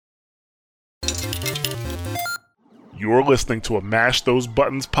You're listening to a Mash Those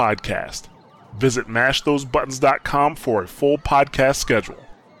Buttons podcast. Visit mashthosebuttons.com for a full podcast schedule.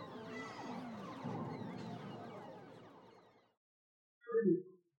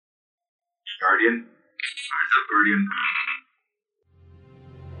 Guardian? Where's that Guardian?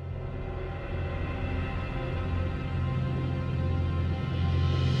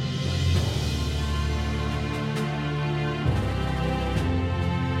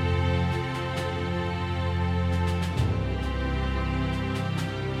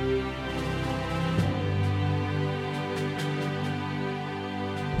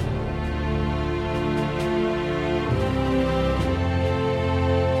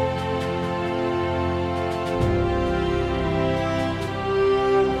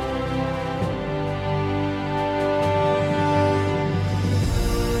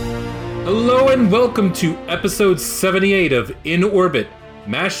 Hello and welcome to episode 78 of In Orbit,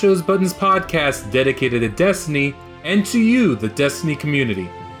 Mash Those Buttons podcast dedicated to Destiny and to you, the Destiny community.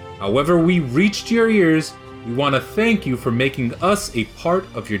 However we reached your ears, we want to thank you for making us a part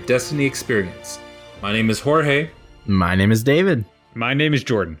of your Destiny experience. My name is Jorge. My name is David. My name is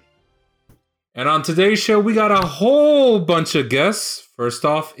Jordan. And on today's show, we got a whole bunch of guests. First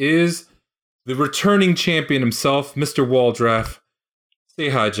off is the returning champion himself, Mr. Waldraff. Say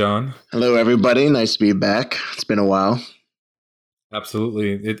hi, John. Hello, everybody. Nice to be back. It's been a while.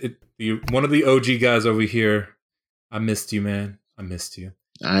 Absolutely. One of the OG guys over here. I missed you, man. I missed you.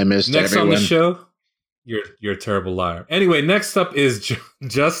 I missed next everyone. On the show, you're a terrible liar. Anyway, next up is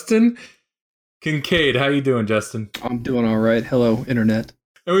Justin Kincaid. How you doing, Justin? I'm doing all right. Hello, Internet.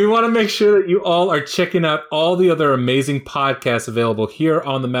 And we want to make sure that you all are checking out all the other amazing podcasts available here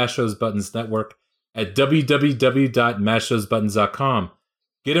on the Mash Those Buttons network at www.mashthosebuttons.com.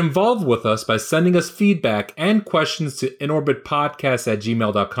 Get involved with us by sending us feedback and questions to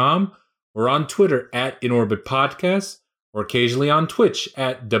inorbitpodcast@gmail.com or on Twitter at inorbitpodcast or occasionally on Twitch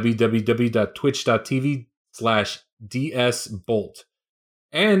at www.twitch.tv/dsbolt.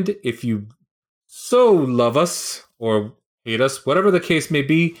 And if you so love us or hate us, whatever the case may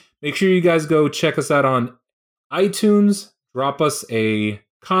be, make sure you guys go check us out on iTunes, drop us a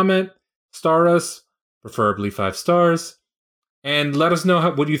comment, star us, preferably 5 stars, and let us know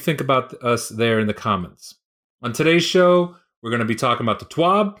what you think about us there in the comments. On today's show, we're going to be talking about the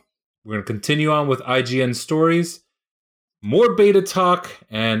TWAB. We're going to continue on with IGN stories, more beta talk,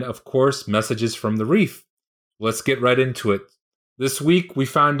 and of course, messages from the Reef. Let's get right into it. This week, we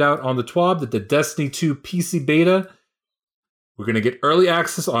found out on the TWAB that the Destiny 2 PC beta, we're going to get early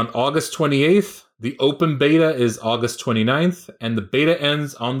access on August 28th. The open beta is August 29th, and the beta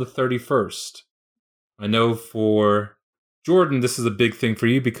ends on the 31st. I know for Jordan, this is a big thing for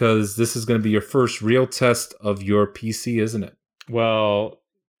you because this is going to be your first real test of your PC, isn't it? Well,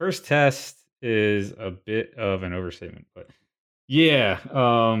 first test is a bit of an overstatement, but yeah,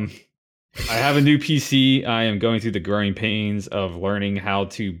 I have a new PC. I am going through the growing pains of learning how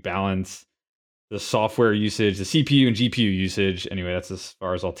to balance the software usage, the CPU and GPU usage. Anyway, that's as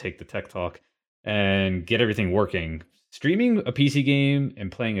far as I'll take the tech talk and get everything working. Streaming a PC game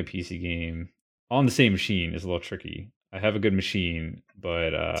and playing a PC game on the same machine is a little tricky. I have a good machine, but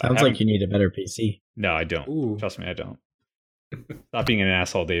sounds like you need a better PC. No, I don't. Ooh. Trust me, I don't. Stop being an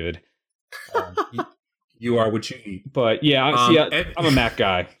asshole, David. You are what you eat. But yeah, I'm a Mac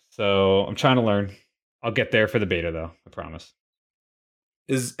guy, so I'm trying to learn. I'll get there for the beta, though. I promise.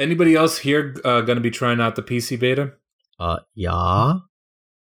 Is anybody else here going to be trying out the PC beta? Yeah.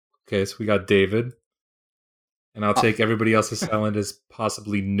 Okay, so we got David. And I'll take everybody else's silent as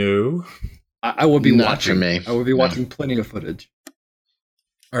possibly no. I will be Not watching. for me. I will be watching plenty of footage.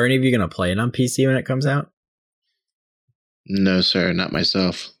 Are any of you going to play it on PC when it comes out? No, sir. Not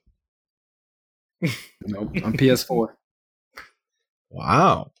myself. Nope, on PS4.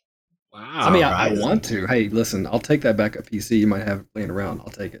 Wow. I mean, I want to. Hey, listen, I'll take that backup PC you might have laying around.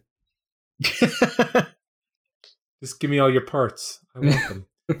 I'll take it. Just give me all your parts. I want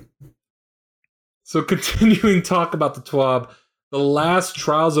them. So continuing talk about the TWAB, the last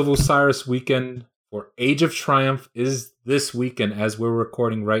Trials of Osiris weekend for Age of Triumph is this weekend as we're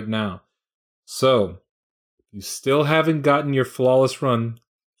recording right now. So, if you still haven't gotten your flawless run,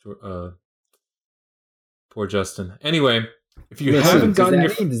 poor Justin. Anyway, if you haven't gotten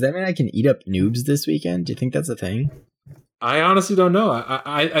does that mean I can eat up noobs this weekend? Do you think that's a thing? I honestly don't know.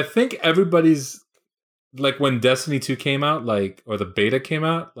 I think everybody's, like, when Destiny 2 came out, like, or the beta came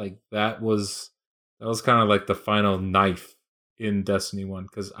out, like, that was kind of like the final knife in Destiny 1,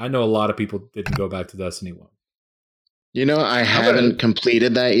 because I know a lot of people didn't go back to Destiny 1. You know, I haven't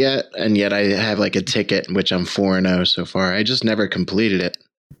completed that yet, and yet I have like a ticket, which I'm 4-0 so far. I just never completed it.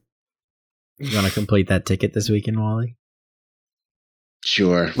 You want to complete that ticket this weekend, Wally?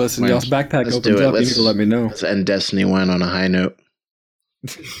 Sure. Listen, Why y'all's not? backpack Let's opens do it. up. You need to let me know. Let's end Destiny 1 on a high note.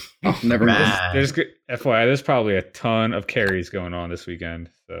 Oh, never mind. Right. There's FYI, there's probably a ton of carries going on this weekend.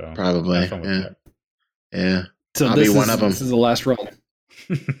 So Probably. have fun with Yeah. Yeah. So I'll this be one is, of 'em. This is the last run.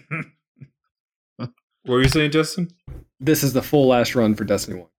 that. What were you saying, Justin? This is the full last run for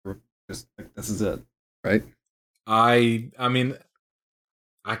Destiny 1. This is it, right? I mean,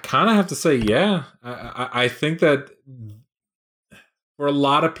 I kind of have to say, yeah. I think that for a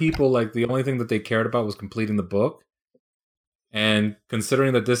lot of people, like the only thing that they cared about was completing the book. And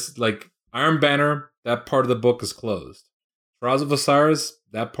considering that this, like Iron Banner, that part of the book is closed. Trials of Osiris,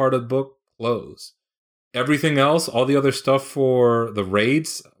 that part of the book closed. Everything else, all the other stuff for the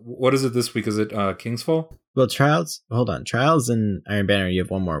raids. What is it this week? Is it Kingsfall? Well, Trials. Hold on. Trials and Iron Banner. You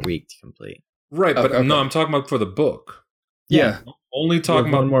have one more week to complete. Right, but Okay. no, I'm talking about for the book. Yeah. Only You talking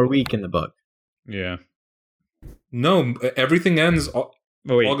have one about more week in the book. Yeah. no. Everything ends Oh,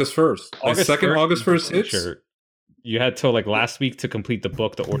 wait. August 1st. The second 1st, August 1st hits. T-shirt. You had till like last week to complete the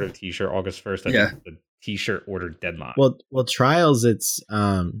book to order the T-shirt. August 1st. That's Yeah. the T-shirt order deadline. Well, Trials. It's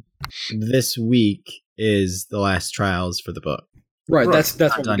this week is the last Trials for the book. Right. Right. That's Not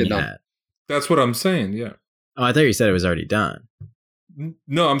what we done did now. yet. That's what I'm saying. Yeah. Oh, I thought you said it was already done.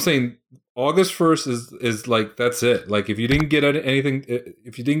 No, I'm saying August 1st is like that's it. Like if you didn't get anything,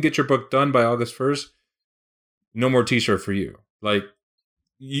 if you didn't get your book done by August 1st, no more T-shirt for you. Like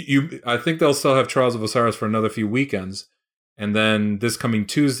you I think they'll still have Trials of Osiris for another few weekends, and then this coming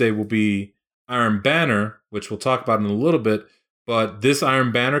Tuesday will be Iron Banner, which we'll talk about in a little bit. But this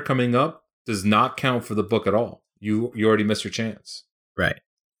Iron Banner coming up does not count for the book at all. You already missed your chance. Right.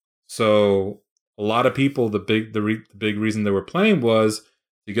 So a lot of people, the big reason they were playing was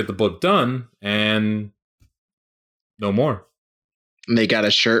to get the book done and no more. And they got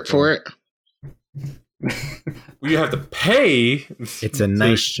a shirt for it. Well, you have to pay. It's a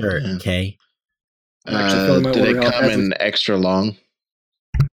nice shirt. Yeah. Okay. I'm actually filling my Did it order out come as in extra long?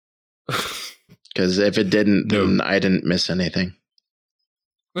 Because if it didn't, No. then I didn't miss anything.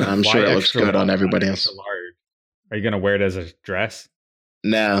 I'm Why sure it looks extra good on large? everybody Why else. extra large? Are you gonna wear it as a dress?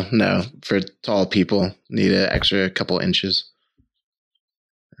 No. For tall people, need an extra couple inches.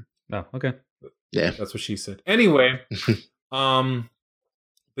 No. Okay. Yeah. That's what she said. Anyway, but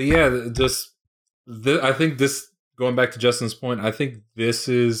yeah, I think this, going back to Justin's point, I think this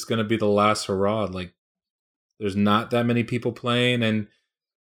is going to be the last hurrah. Like, there's not that many people playing, and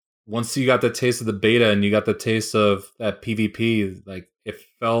once you got the taste of the beta and you got the taste of that PvP, like it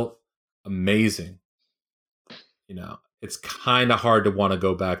felt amazing. You know, it's kind of hard to want to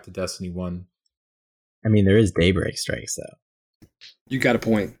go back to Destiny 1. I mean, there is Daybreak Strikes though. You got a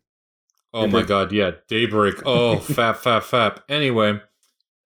point. Oh my god, yeah, Daybreak. Oh, fap. Anyway.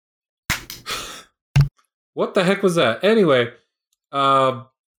 What the heck was that? Anyway, the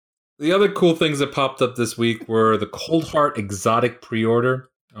other cool things that popped up this week were the Coldheart Exotic pre-order.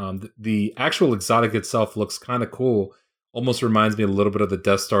 The actual exotic itself looks kind of cool. Almost reminds me a little bit of the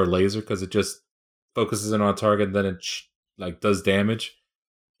Death Star laser because it just focuses in on a target and then it like does damage.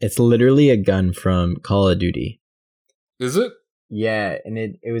 It's literally a gun from Call of Duty. Is it? Yeah, and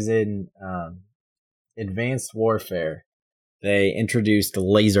it was in Advanced Warfare. They introduced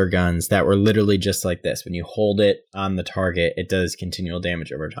laser guns that were literally just like this. When you hold it on the target, it does continual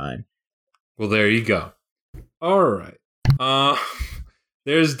damage over time. Well, there you go. All right.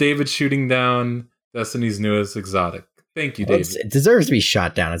 There's David shooting down Destiny's newest exotic. Thank you, Well, David. it deserves to be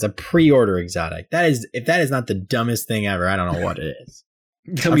shot down. It's a pre-order exotic. If that is not the dumbest thing ever, I don't know what it is.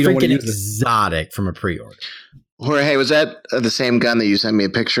 Tell A me you don't want to freaking use this. exotic from a pre-order. Jorge, was that the same gun that you sent me a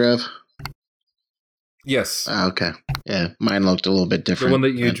picture of? Yes. Oh, okay. Yeah, mine looked a little bit The different. one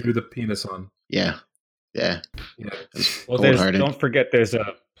that you but drew the penis on. Yeah. Yeah. It's Well, cold-hearted. don't forget there's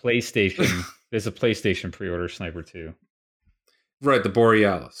a PlayStation. There's a PlayStation pre-order sniper too. Right, the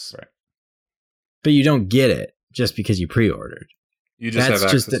Borealis. Right. But you don't get it just because you pre-ordered. You just have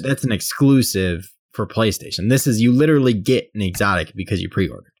access. That's an exclusive for PlayStation. This is you literally get an exotic because you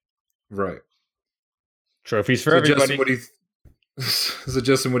pre-ordered. Right. Trophies for So everybody.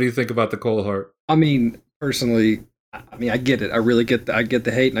 Justin, what do you think about the Coldheart? I mean, personally, I get it. I really get I get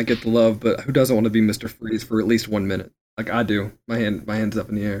the hate and I get the love, but who doesn't want to be Mr. Freeze for at least 1 minute? Like I do. My hand's up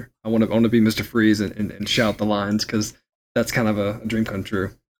in the air. I want to be Mr. Freeze and shout the lines because that's kind of a dream come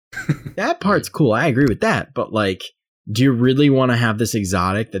true. That part's cool. I agree with that. But like, do you really want to have this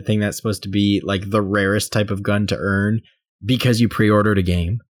exotic, the thing that's supposed to be like the rarest type of gun to earn, because you pre-ordered a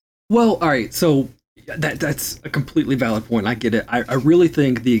game? Well, all right. So that's a completely valid point. I get it. I really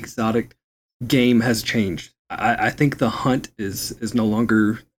think the exotic game has changed. I think the hunt is no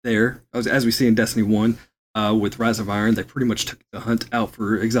longer there. As we see in Destiny 1 with Rise of Iron, they pretty much took the hunt out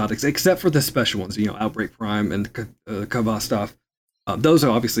for exotics, except for the special ones, Outbreak Prime and Kavastov. Those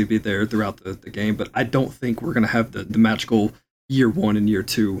will obviously be there throughout the game, but I don't think we're going to have the magical year 1 and year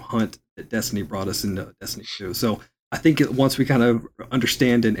 2 hunt that Destiny brought us in Destiny 2. So I think once we kind of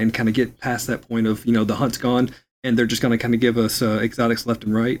understand and kind of get past that point of, the hunt's gone, and they're just going to kind of give us exotics left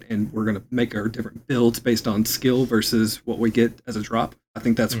and right, and we're going to make our different builds based on skill versus what we get as a drop. I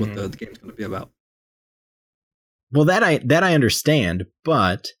think that's what the game's going to be about. Well, that I understand,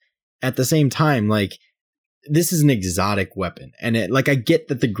 but at the same time, like, this is an exotic weapon, and I get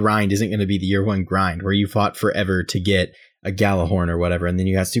that the grind isn't going to be the year 1 grind where you fought forever to get a Galahorn or whatever, and then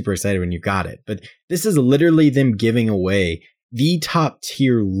you got super excited when you got it. But this is literally them giving away the top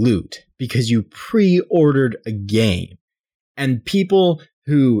tier loot because you pre-ordered a game, and people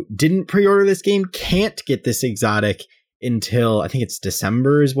who didn't pre-order this game can't get this exotic until I think it's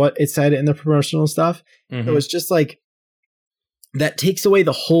December is what it said in the promotional stuff. So it's just like, that takes away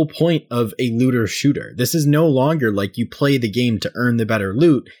the whole point of a looter shooter. This is no longer like you play the game to earn the better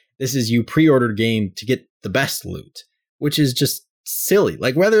loot. This is you pre-ordered game to get the best loot, which is just silly.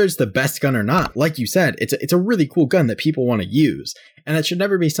 Like, whether it's the best gun or not, like you said, it's a really cool gun that people want to use, and that should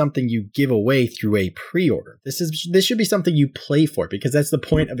never be something you give away through a pre-order. This should be something you play for, because that's the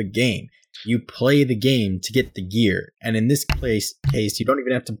point of a game. You play the game to get the gear, and in this case, you don't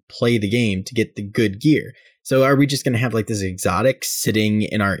even have to play the game to get the good gear. So are we just going to have like this exotic sitting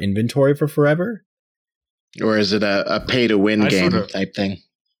in our inventory for forever? Or is it a pay-to-win game type thing?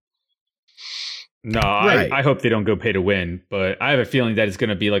 No, Right. I hope they don't go pay to win, but I have a feeling that it's going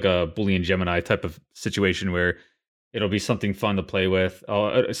to be like a Boolean Gemini type of situation where it'll be something fun to play with.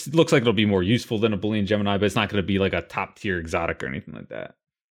 It looks like it'll be more useful than a Boolean Gemini, but it's not going to be like a top tier exotic or anything like that.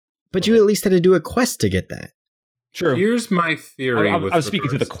 But you at least had to do a quest to get that. True. Here's my theory. I was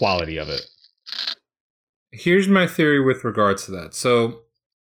speaking to the quality of it. Here's my theory with regards to that. So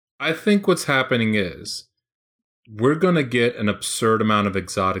I think what's happening is we're going to get an absurd amount of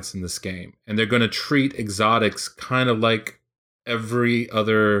exotics in this game, and they're going to treat exotics kind of like every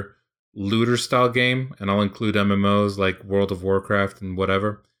other looter style game, and I'll include MMOs like World of Warcraft and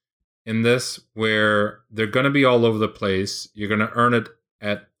whatever in this, where they're going to be all over the place. You're going to earn it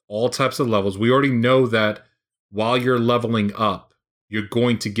at all types of levels. We already know that while you're leveling up, you're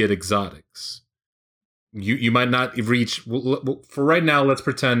going to get exotics. You might not reach, for right now, let's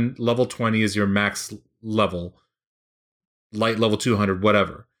pretend level 20 is your max level, light level 200,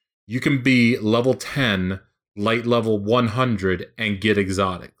 whatever. You can be level 10, light level 100, and get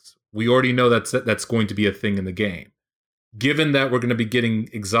exotics. We already know that's going to be a thing in the game. Given that we're going to be getting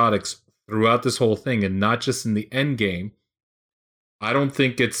exotics throughout this whole thing and not just in the end game, I don't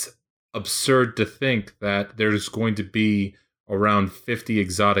think it's absurd to think that there's going to be around 50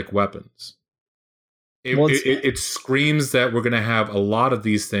 exotic weapons. It screams that we're going to have a lot of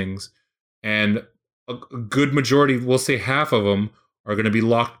these things, and a good majority, we'll say half of them, are going to be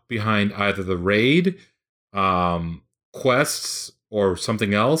locked behind either the raid, quests, or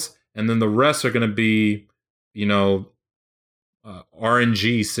something else, and then the rest are going to be,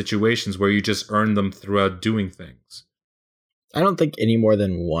 RNG situations where you just earn them throughout doing things. I don't think any more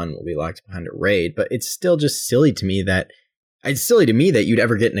than one will be locked behind a raid, but it's still just silly to me that you'd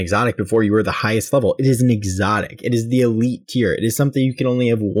ever get an exotic before you were the highest level. It is an exotic. It is the elite tier. It is something you can only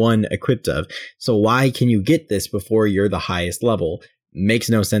have one equipped of. So why can you get this before you're the highest level? Makes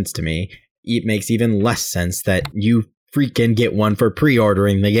no sense to me. It makes even less sense that you freaking get one for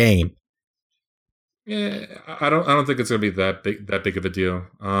pre-ordering the game. Yeah, I don't think it's going to be that big of a deal.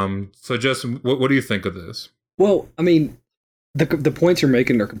 So Justin, what do you think of this? Well, I mean, the points you're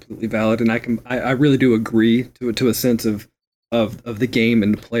making are completely valid, and I really do agree to a sense of the game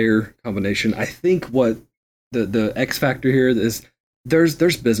and the player combination. I think what the X factor here is there's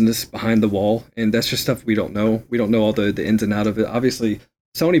business behind the wall, and that's just stuff we don't know. We don't know all the ins and outs of it. Obviously,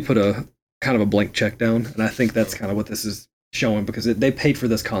 Sony put a kind of a blank check down, and I think that's kind of what this is showing, because they paid for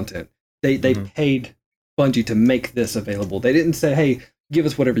this content. They paid Bungie to make this available. They didn't say, "Hey, give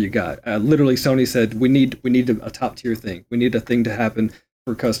us whatever you got." Literally, Sony said, "We need a top tier thing. We need a thing to happen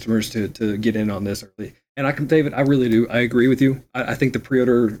for customers to get in on this early." And David, I really do. I agree with you. I think the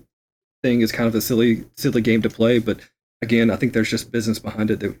pre-order thing is kind of a silly game to play, but again, I think there's just business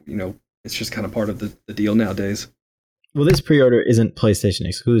behind it that it's just kind of part of the deal nowadays. Well, this pre-order isn't PlayStation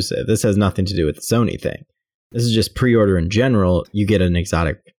exclusive. This has nothing to do with the Sony thing. This is just pre-order in general. You get an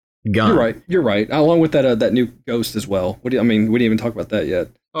exotic gun. You're right. Along with that new Ghost as well. We didn't even talk about that yet.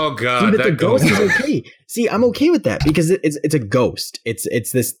 Oh See, god, but that the ghost goes. is okay. See, I'm okay with that because it's a ghost.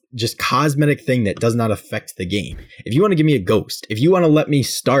 It's this just cosmetic thing that does not affect the game. If you want to give me a ghost, if you want to let me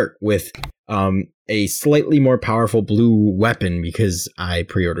start with a slightly more powerful blue weapon because I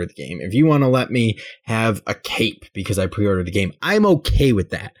pre-ordered the game, if you want to let me have a cape because I pre-ordered the game, I'm okay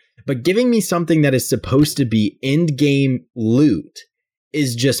with that. But giving me something that is supposed to be end game loot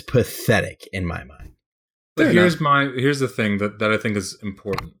is just pathetic in my mind. But here's the thing that I think is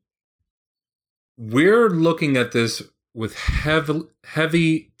important. We're looking at this with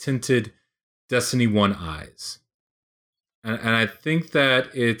heavy tinted Destiny 1 eyes. And I think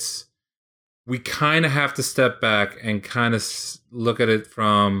that we kind of have to step back and kind of look at it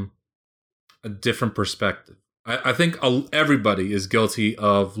from a different perspective. I think everybody is guilty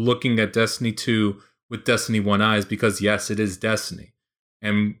of looking at Destiny 2 with Destiny 1 eyes because, yes, it is Destiny.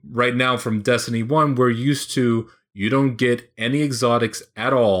 And right now from Destiny 1, we're used to you don't get any exotics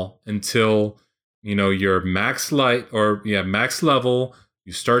at all until, you're max level,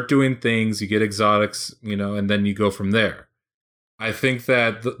 you start doing things, you get exotics, and then you go from there. I think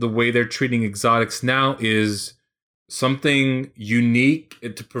that the way they're treating exotics now is something unique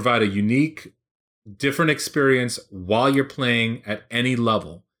to provide a unique, different experience while you're playing at any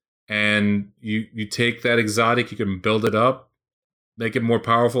level. And you take that exotic, you can build it up, make it more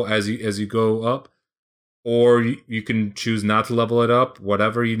powerful as you go up, or you can choose not to level it up,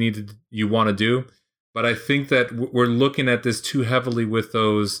 whatever you want to do. But I think that we're looking at this too heavily with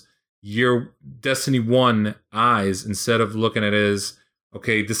those your Destiny 1 eyes instead of looking at it as,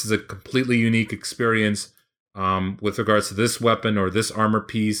 okay, this is a completely unique experience with regards to this weapon or this armor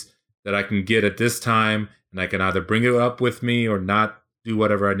piece that I can get at this time, and I can either bring it up with me or not do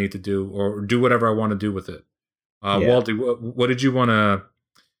whatever I need to do or do whatever I want to do with it. Walty, what did you want to...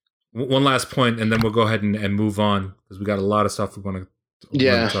 One last point, and then we'll go ahead and move on because we got a lot of stuff we want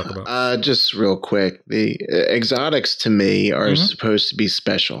to talk about. Just real quick, the exotics to me are supposed to be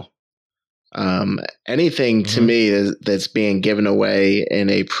special. Anything to me that's being given away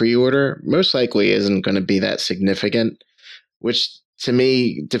in a pre-order most likely isn't going to be that significant, which to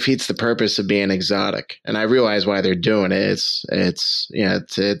me defeats the purpose of being exotic. And I realize why they're doing it. It's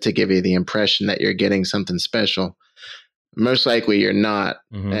to give you the impression that you're getting something special. Most likely you're not.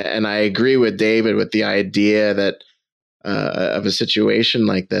 And I agree with David with the idea that of a situation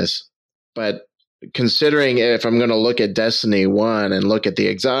like this. But considering if I'm going to look at Destiny 1 and look at the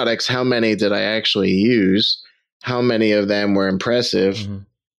exotics, how many did I actually use? How many of them were impressive?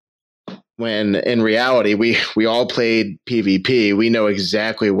 When in reality, we all played PvP. We know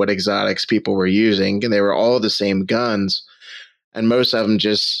exactly what exotics people were using, and they were all the same guns, and most of them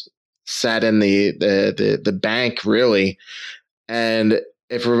just sat in the bank, really. And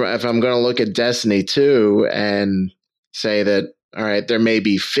if I'm going to look at Destiny 2 and say that, all right, there may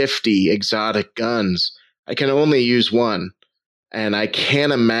be 50 exotic guns, I can only use one, and I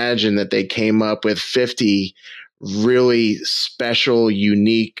can't imagine that they came up with 50 really special,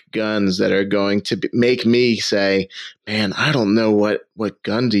 unique guns that are going to make me say, man, I don't know what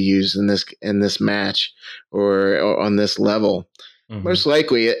gun to use in this match or on this level. Most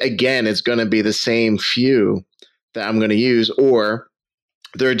likely, again, it's going to be the same few that I'm going to use, or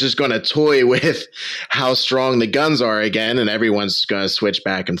they're just going to toy with how strong the guns are again, and everyone's going to switch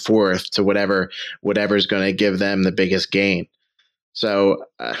back and forth to whatever's going to give them the biggest gain. So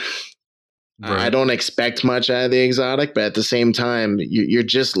I don't expect much out of the exotic, but at the same time, you're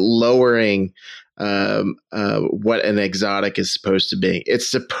just lowering what an exotic is supposed to be. It's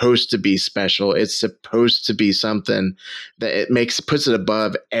supposed to be special. It's supposed to be something that puts it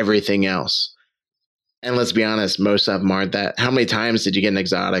above everything else. And let's be honest, most of them aren't that. How many times did you get an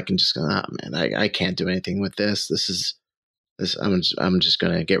exotic and just go, oh man, I can't do anything with this. I'm just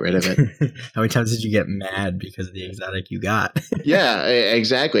going to get rid of it. How many times did you get mad because of the exotic you got? Yeah,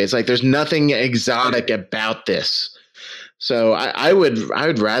 exactly. It's like there's nothing exotic about this. So I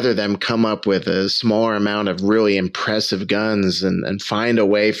would rather them come up with a smaller amount of really impressive guns and find a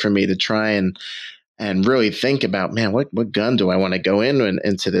way for me to try and really think about, man, what gun do I want to go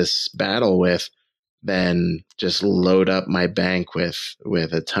into this battle with, than just load up my bank with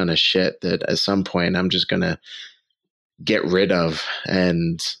a ton of shit that at some point I'm just going to get rid of.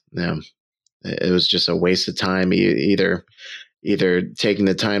 And it was just a waste of time, either taking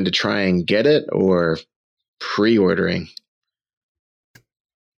the time to try and get it or pre-ordering,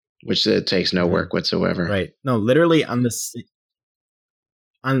 which it takes no work whatsoever. Right. No, literally on the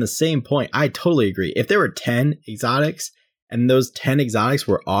same point, I totally agree. If there were 10 exotics and those 10 exotics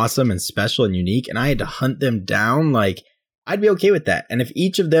were awesome and special and unique, and I had to hunt them down, like, I'd be okay with that. And if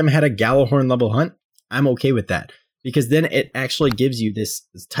each of them had a Gallahorn level hunt, I'm okay with that. because then it actually gives you this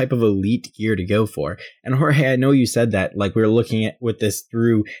type of elite gear to go for. And Jorge, I know you said that like we were looking at with this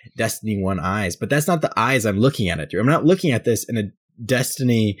through Destiny 1 eyes, but that's not the eyes I'm looking at it through. I'm not looking at this in a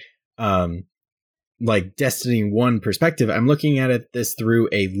Destiny like Destiny 1 perspective. I'm looking at this through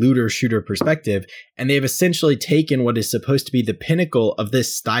a looter shooter perspective, and they've essentially taken what is supposed to be the pinnacle of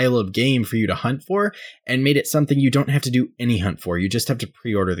this style of game for you to hunt for and made it something you don't have to do any hunt for. You just have to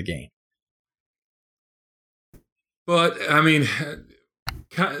pre-order the game. But I mean,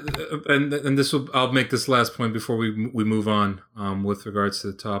 and this will, I'll make this last point before we move on with regards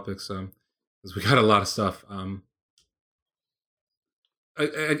to the topics, because we got a lot of stuff.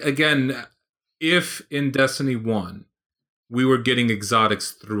 Again, if in Destiny 1 we were getting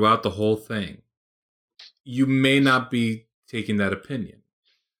exotics throughout the whole thing, you may not be taking that opinion.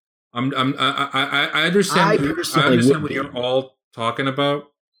 I understand. I understand what you're all talking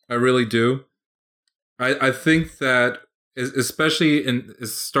about. I really do. I think that, especially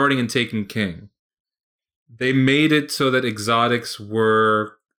starting in Taken King, they made it so that exotics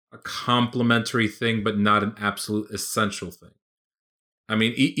were a complementary thing, but not an absolute essential thing. I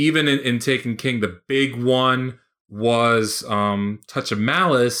mean, even in Taken King, the big one was Touch of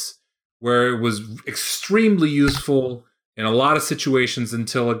Malice, where it was extremely useful in a lot of situations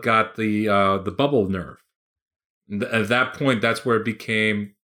until it got the bubble nerf. And at that point, that's where it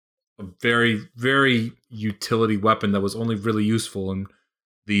became a very, very utility weapon that was only really useful in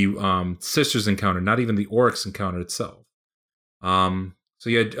the Sisters encounter, not even the Oryx encounter itself. So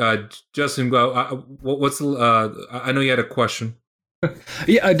yeah, Justin, what's the? I know you had a question.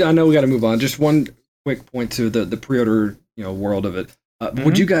 Yeah, I know we got to move on. Just one quick point to the pre-order, world of it.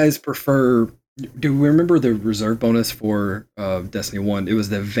 Would you guys prefer? Do we remember the reserve bonus for Destiny 1? It was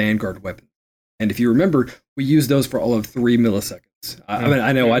the Vanguard weapon, and if you remember, we used those for all of 3 milliseconds. I mean,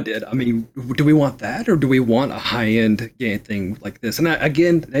 I know I did. I mean, do we want that, or do we want a high-end game thing like this? And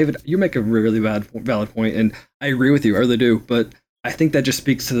again, David, you make a really valid point, and I agree with you. I really do, but I think that just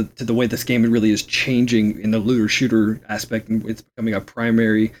speaks to the way this game really is changing in the looter shooter aspect, and it's becoming a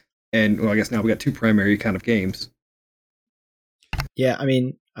primary, and I guess now we got 2 primary kind of games. Yeah, I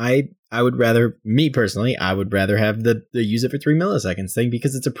mean, I would rather, me personally, I would rather have the use it for 3 milliseconds thing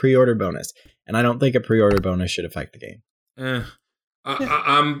because it's a pre-order bonus, and I don't think a pre-order bonus should affect the game.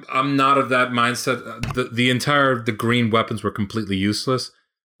 I'm not of that mindset. The green weapons were completely useless.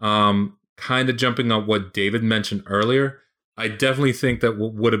 Kind of jumping on what David mentioned earlier, I definitely think that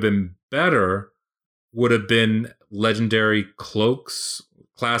what would have been better would have been legendary cloaks,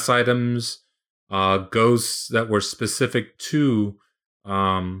 class items, ghosts that were specific to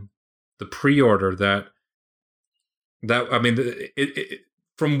the pre-order. That I mean,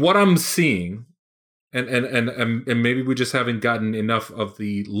 from what I'm seeing, and maybe we just haven't gotten enough of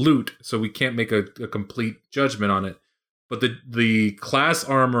the loot, so we can't make a complete judgment on it. But the class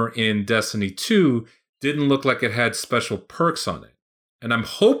armor in Destiny 2 didn't look like it had special perks on it. And I'm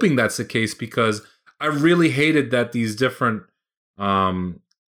hoping that's the case because I really hated that these different, the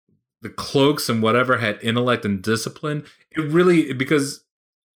cloaks and whatever had intellect and discipline. Because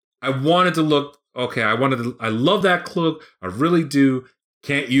I wanted to look, okay, I love that cloak. I really do.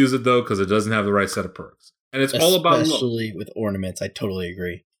 Can't use it though because it doesn't have the right set of perks. And it's all about look. Especially with ornaments, I totally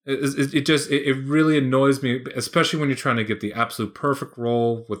agree. It really annoys me, especially when you're trying to get the absolute perfect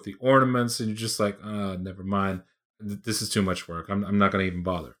roll with the ornaments, and you're just like, never mind. This is too much work. I'm not going to even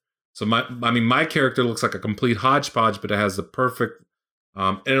bother. So my character looks like a complete hodgepodge, but it has the perfect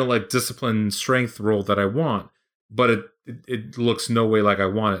intellect, discipline, strength roll that I want. But it looks no way like I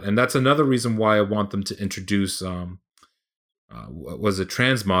want it, and that's another reason why I want them to introduce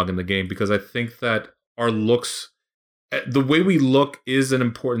transmog in the game, because I think that our looks. The way we look is an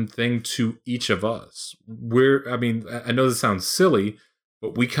important thing to each of us. I know this sounds silly,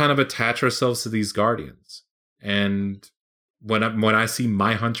 but we kind of attach ourselves to these guardians. And when I see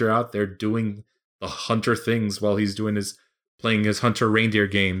my hunter out there doing the hunter things while he's playing his hunter reindeer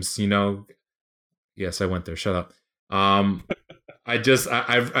games, yes, I went there. Shut up. I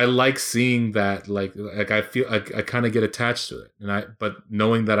like seeing that. Like I feel I kind of get attached to it, but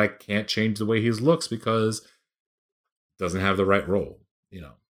knowing that I can't change the way he looks because doesn't have the right role,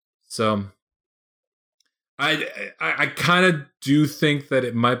 So I kind of do think that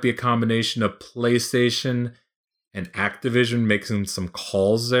it might be a combination of PlayStation and Activision making some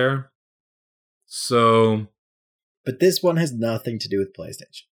calls there. So, but this one has nothing to do with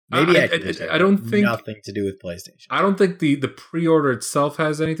PlayStation. Maybe Activision. I don't think nothing to do with PlayStation. I don't think the pre-order itself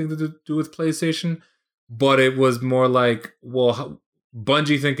has anything to do with PlayStation, but it was more like, well,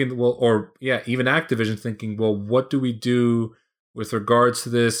 Bungie thinking, even Activision thinking, well, what do we do with regards to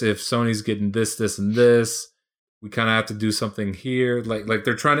this if Sony's getting this, and this? we kind of have to do something here. Like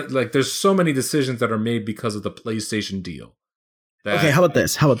they're trying to, like, there's so many decisions that are made because of the PlayStation deal. Okay, how about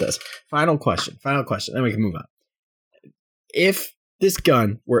this? Final question. Then we can move on. If this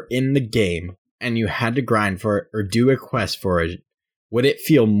gun were in the game and you had to grind for it or do a quest for it, would it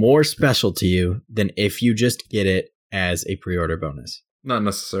feel more special to you than if you just get it as a pre-order bonus? Not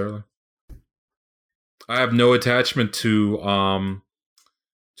necessarily. I have no attachment to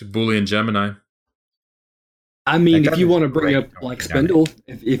Boolean Gemini. I mean, if you want to bring up Black Spindle,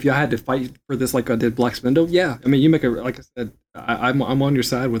 if you had to fight for this like I did Black Spindle, yeah. I mean, you make like I said, I'm on your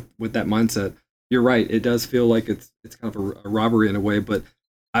side with that mindset. You're right. It does feel like it's kind of a robbery in a way, but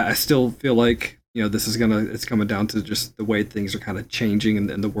I still feel like, you know, it's coming down to just the way things are kind of changing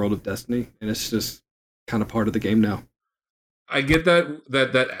in the world of Destiny, and it's just kind of part of the game now. I get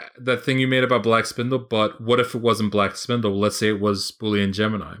that thing you made about Black Spindle, but what if it wasn't Black Spindle? Let's say it was Boolean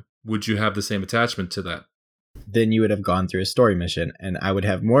Gemini. Would you have the same attachment to that? Then you would have gone through a story mission, and I would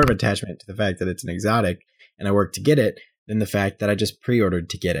have more of attachment to the fact that it's an exotic and I worked to get it than the fact that I just pre-ordered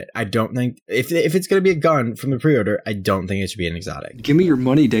to get it. I don't think if it's going to be a gun from the pre-order, I don't think it should be an exotic. Give me your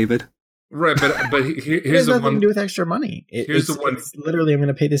money, David. Right, but here's it has the nothing one to do with extra money. It's literally, I'm going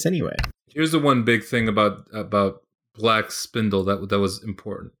to pay this anyway. Here's the one big thing about Black Spindle that was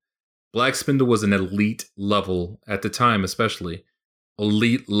important. Black Spindle was an elite level at the time, especially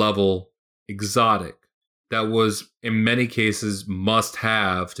elite level exotic that was in many cases must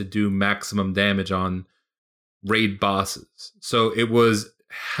have to do maximum damage on raid bosses. So it was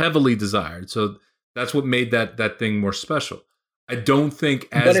heavily desired. So that's what made that thing more special. I don't think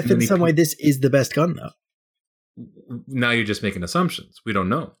but if in some way this is the best gun, though. Now you're just making assumptions. We don't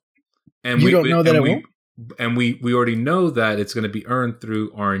know. And you don't know that it won't? And we already know that it's going to be earned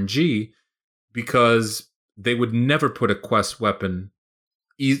through RNG because they would never put a quest weapon.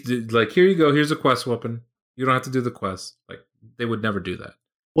 Like, here you go. Here's a quest weapon. You don't have to do the quest. Like, they would never do that.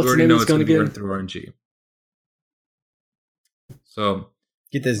 What's we the already name know of it's this gun going to be again? earned through RNG. So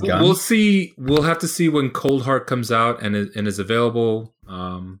get this gun. We'll see. We'll have to see when Cold Heart comes out and is available.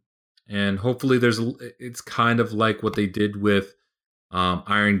 And hopefully it's kind of like what they did with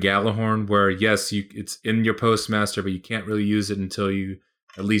Iron Gallahorn, where yes, it's in your postmaster, but you can't really use it until you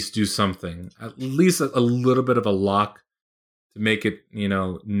at least do something, at least a little bit of a lock to make it, you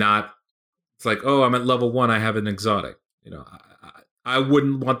know, not. It's like, oh, I'm at level 1, I have an exotic. You know, I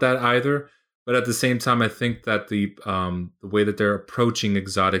wouldn't want that either. But at the same time, I think that the way that they're approaching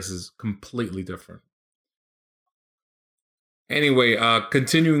exotics is completely different. Anyway,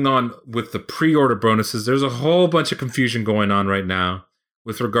 continuing on with the pre-order bonuses, there's a whole bunch of confusion going on right now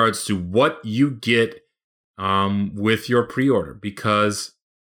with regards to what you get with your pre-order, because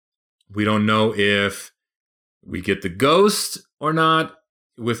we don't know if we get the ghost or not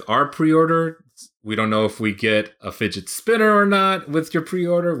with our pre-order. We don't know if we get a fidget spinner or not with your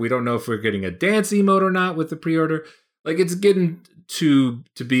pre-order. We don't know if we're getting a dance emote or not with the pre-order. Like, it's getting to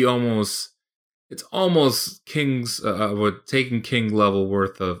be almost... It's almost King's, taking King level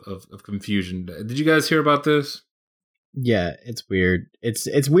worth of confusion. Did you guys hear about this? Yeah, it's weird.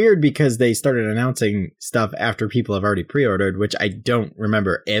 It's weird because they started announcing stuff after people have already pre-ordered, which I don't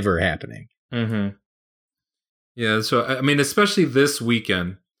remember ever happening. Mm-hmm. Yeah, so, I mean, especially this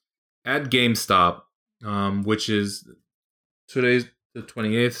weekend at GameStop, which is today's the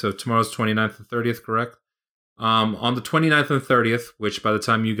 28th, so tomorrow's 29th and 30th, correct? On the 29th and 30th, which by the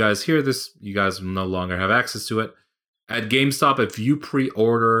time you guys hear this, you guys will no longer have access to it. At GameStop, if you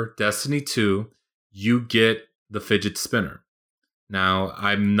pre-order Destiny 2, you get the fidget spinner. Now,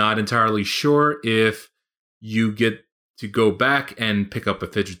 I'm not entirely sure if you get to go back and pick up a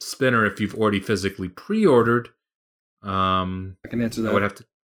fidget spinner if you've already physically pre-ordered. I can answer that. I would have to.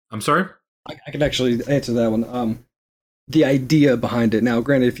 I'm sorry? I can actually answer that one. The idea behind it. Now,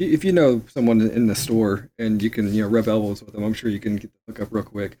 granted, if you know someone in the store and you can rub elbows with them, I'm sure you can get the hook up real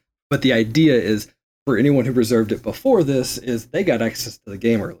quick. But the idea is for anyone who reserved it before this is they got access to the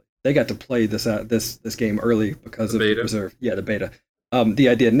game early. They got to play this game early because of the reserve. Yeah, the beta. The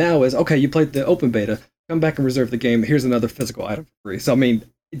idea now is, okay, you played the open beta, come back and reserve the game. Here's another physical item for free. So I mean,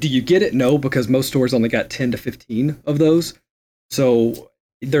 do you get it? No, because most stores only got 10 to 15 of those. So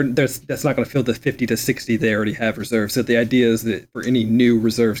that's not going to fill the 50 to 60 they already have reserved. So the idea is that for any new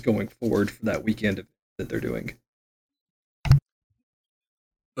reserves going forward for that weekend that they're doing.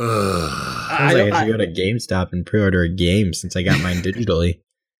 I should go to GameStop and pre-order a game since I got mine digitally.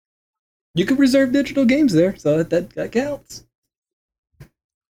 You can reserve digital games there, so that counts.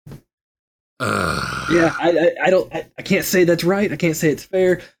 Yeah, I can't say that's right. I can't say it's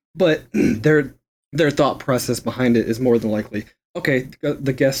fair, but their thought process behind it is more than likely okay,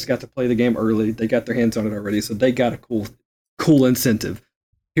 the guests got to play the game early. They got their hands on it already, so they got a cool incentive.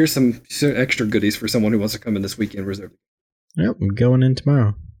 Here's some extra goodies for someone who wants to come in this weekend reserve. Yep, I'm going in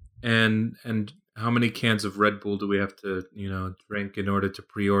tomorrow. And how many cans of Red Bull do we have to, drink in order to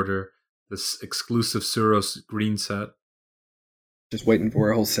pre-order this exclusive Suros green set? Just waiting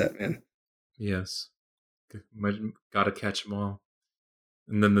for a whole set, man. Yes. Gotta catch them all.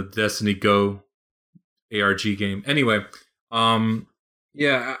 And then the Destiny Go ARG game. Anyway,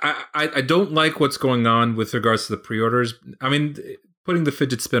 yeah, I don't like what's going on with regards to the pre-orders. I mean, putting the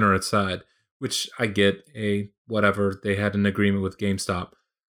fidget spinner aside, which I get, whatever, they had an agreement with GameStop.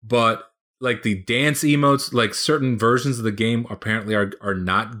 But like the dance emotes, like certain versions of the game apparently are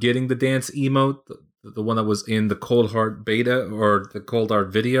not getting the dance emote. The one that was in the Cold Heart beta or the Cold Heart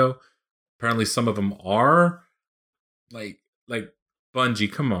video. Apparently some of them are. Like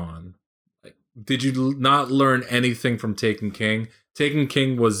Bungie, come on. Like, did you not learn anything from Taken King? Taken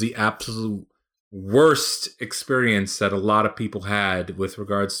King was the absolute worst experience that a lot of people had with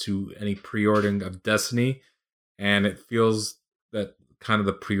regards to any pre-ordering of Destiny. And it feels that kind of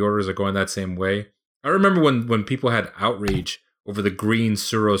the pre-orders are going that same way. I remember when people had outrage over the green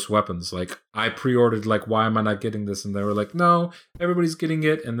Suros weapons. Like, I pre-ordered, like, why am I not getting this? And they were like, no, everybody's getting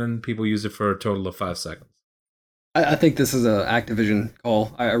it. And then people use it for a total of 5 seconds. I think this is an Activision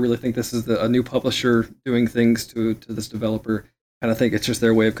call. I really think this is a new publisher doing things to this developer. And I think it's just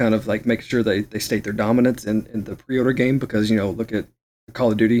their way of kind of like making sure they state their dominance in the pre-order game, because, look at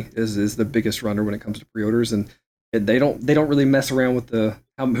Call of Duty is the biggest runner when it comes to pre-orders, and they don't really mess around with the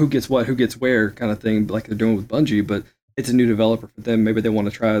who gets what, who gets where kind of thing like they're doing with Bungie. But it's a new developer for them. Maybe they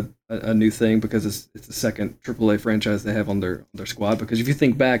want to try a new thing because it's the second AAA franchise they have on their squad. Because if you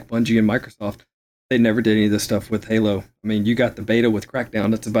think back, Bungie and Microsoft, they never did any of this stuff with Halo. I mean, you got the beta with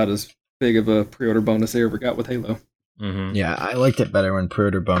Crackdown. That's about as big of a pre-order bonus they ever got with Halo. Mm-hmm. Yeah, I liked it better when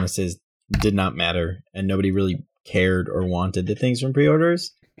pre-order bonuses did not matter and nobody really cared or wanted the things from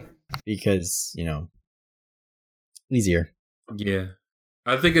pre-orders because, easier. Yeah.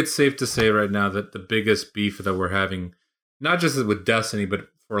 I think it's safe to say right now that the biggest beef that we're having, not just with Destiny, but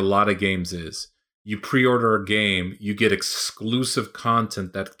for a lot of games, is you pre-order a game, you get exclusive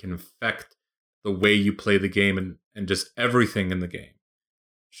content that can affect the way you play the game and just everything in the game.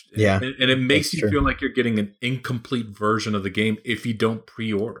 Yeah. And it makes you true. feel like you're getting an incomplete version of the game if you don't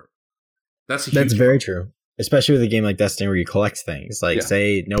pre-order. That's very true. Especially with a game like Destiny where you collect things. Like,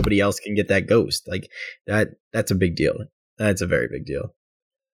 say nobody else can get that ghost. Like, that's a big deal. That's a very big deal.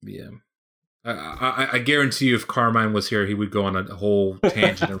 Yeah. I guarantee you if Carmine was here, he would go on a whole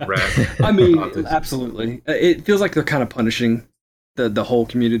tangent and rant. I mean, absolutely. It feels like they're kind of punishing the whole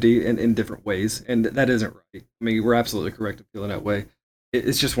community in different ways, and that isn't right. I mean, we're absolutely correct in feeling that way.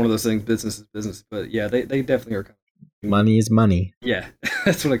 It's just one of those things. Business is business, but yeah, they definitely are. Money is money. Yeah,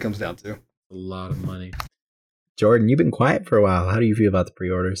 that's what it comes down to. A lot of money. Jordan, you've been quiet for a while. How do you feel about the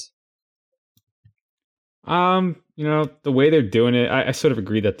pre-orders? The way they're doing it, I sort of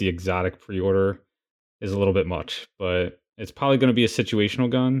agree that the exotic pre-order is a little bit much, but it's probably going to be a situational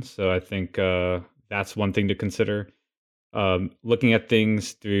gun. So I think that's one thing to consider. Looking at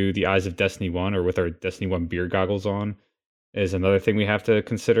things through the eyes of Destiny 1 or with our Destiny 1 beer goggles on is another thing we have to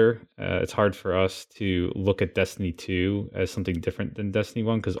consider. It's hard for us to look at Destiny 2 as something different than Destiny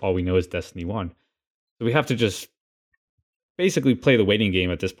 1 because all we know is Destiny 1. So we have to just basically play the waiting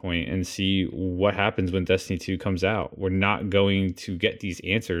game at this point and see what happens when Destiny 2 comes out. We're not going to get these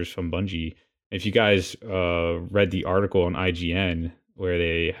answers from Bungie. If you guys read the article on IGN where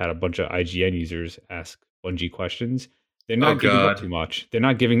they had a bunch of IGN users ask Bungie questions, they're not giving up too much. They're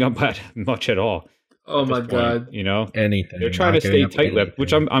not giving up much at all. Oh my God! Anything. They're trying to stay tight-lipped,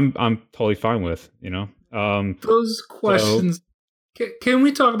 which I'm totally fine with. Those questions. Can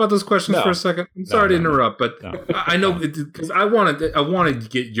we talk about those questions for a second? I'm sorry to interrupt, but I know because I wanted to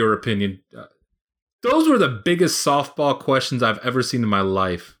get your opinion. Those were the biggest softball questions I've ever seen in my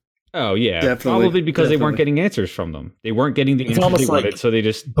life. Oh yeah, definitely, probably because they weren't getting answers from them. They weren't getting the answers they wanted, so they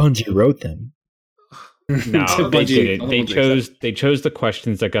just Bungie wrote them. No, they didn't. They chose the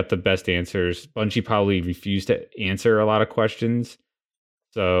questions that got the best answers. Bungie probably refused to answer a lot of questions,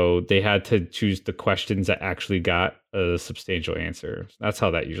 so they had to choose the questions that actually got a substantial answer. That's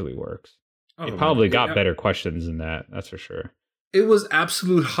how that usually works. They probably got better questions than that. That's for sure. It was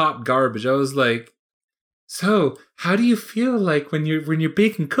absolute hot garbage. I was like, "So, how do you feel like when you're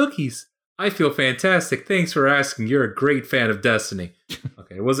baking cookies?" I feel fantastic. Thanks for asking. You're a great fan of Destiny.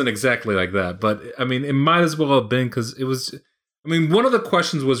 Okay, it wasn't exactly like that, but I mean, it might as well have been because it was. I mean, one of the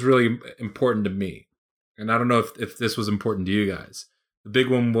questions was really important to me, and I don't know if this was important to you guys. The big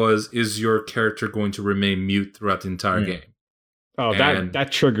one was: is your character going to remain mute throughout the entire game? Oh,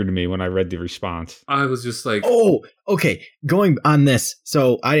 that triggered me when I read the response. I was just like, Oh, okay. Going on this,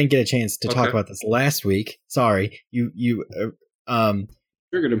 so I didn't get a chance to talk Okay. about this last week. Sorry,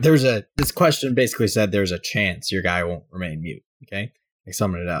 Triggered him. this question basically said there's a chance your guy won't remain mute. Okay, I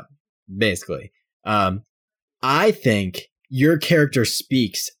summed it up. Basically, I think your character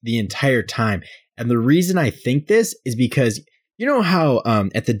speaks the entire time, and the reason I think this is because you know how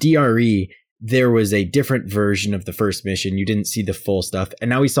at the DRE there was a different version of the first mission. You didn't see the full stuff, and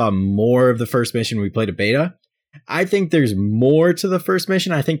now we saw more of the first mission. We played a beta. I think there's more to the first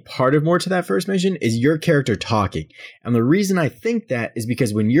mission. I think part of more to that first mission is your character talking. And the reason I think that is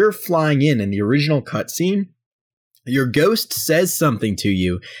because when you're flying in the original cutscene, your ghost says something to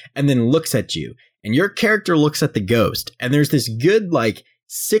you and then looks at you. And your character looks at the ghost. And there's this good,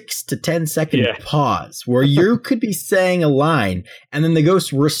 6 to 10 second pause where you could be saying a line and then the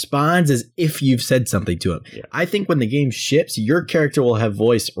ghost responds as if you've said something to him. Yeah. I think when the game ships, your character will have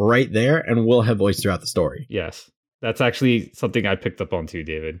voice right there and will have voice throughout the story. Yes. That's actually something I picked up on too,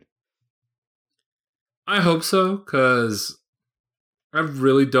 David. I hope so, because I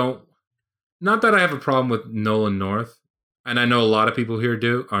really don't. Not that I have a problem with Nolan North, and I know a lot of people here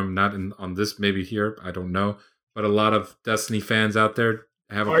do. I'm not on this, maybe here, I don't know, but a lot of Destiny fans out there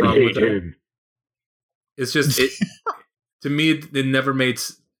have a problem with it. It's just to me, it never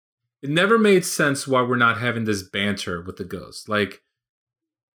made sense why we're not having this banter with the ghost. Like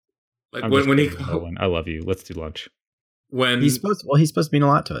when he I love you. Let's do lunch. when He's supposed to mean a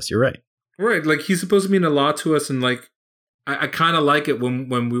lot to us. You're right. right, like he's supposed to mean a lot to us, and like I kind of like it when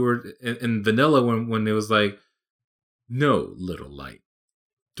we were in vanilla when it was like, no, little light,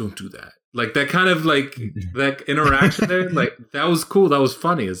 don't do that. Like that kind of that interaction there, like that was cool. That was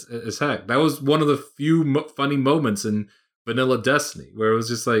funny as heck. That was one of the few funny moments in vanilla Destiny where it was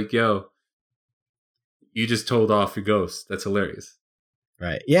just like, yo, you just told off your ghost. That's hilarious.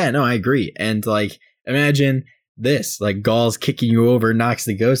 Right. Yeah, no, I agree. And imagine this, Gaul's kicking you over, knocks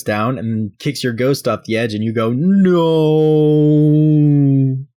the ghost down, and kicks your ghost off the edge, and you go,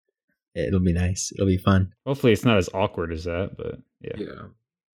 no. It'll be nice. It'll be fun. Hopefully it's not as awkward as that, but yeah. Yeah.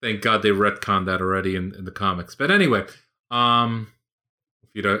 Thank God they retconned that already in the comics. But anyway,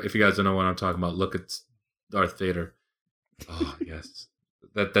 if you guys don't know what I'm talking about, look at Darth Vader. Oh yes,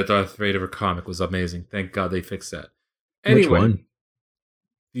 that Darth Vader comic was amazing. Thank God they fixed that. Anyway, Which one?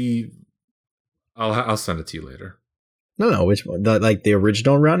 I'll send it to you later. No, which one? The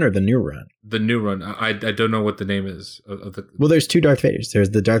original run or the new run? The new run. I don't know what the name is of the. Well, there's two Darth Vaders. There's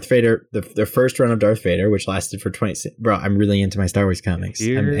the Darth Vader, the first run of Darth Vader, which lasted for 26. Bro, I'm really into my Star Wars comics.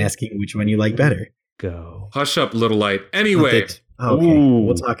 I'm asking which one you like better. Go. Hush up, little light. Anyway, Okay. Ooh.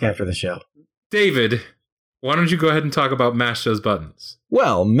 We'll talk after the show. David, why don't you go ahead and talk about Mash Those Buttons?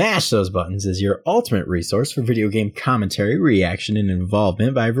 Well, Mash Those Buttons is your ultimate resource for video game commentary, reaction, and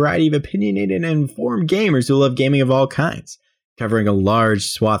involvement by a variety of opinionated and informed gamers who love gaming of all kinds. Covering a large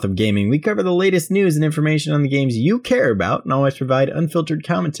swath of gaming, we cover the latest news and information on the games you care about and always provide unfiltered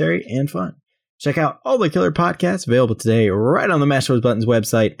commentary and fun. Check out all the killer podcasts available today right on the Mash Those Buttons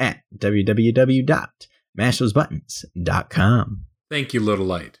website at www.mashthosebuttons.com. Thank you, little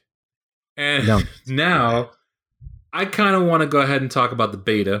light. And No. now, I kind of want to go ahead and talk about the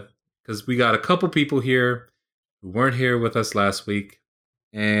beta because we got a couple people here who weren't here with us last week,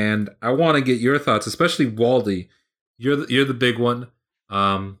 and I want to get your thoughts, especially Waldy. You're the big one.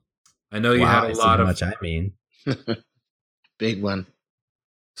 I know you had a lot of. Much I mean. Big one.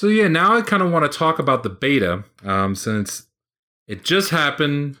 So yeah, now I kind of want to talk about the beta since it just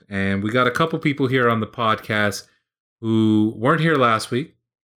happened, and we got a couple people here on the podcast who weren't here last week,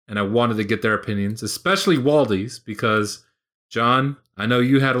 and I wanted to get their opinions, especially Waldy's, because John, I know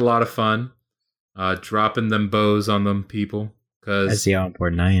you had a lot of fun dropping them bows on them people. I Because see how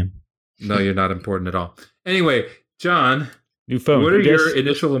important I am. no, you're not important at all. Anyway, John, New phone. what are Yes. your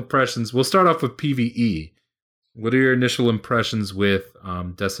initial impressions? We'll start off with PvE. What are your initial impressions with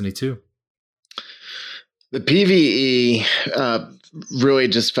Destiny 2? The PvE really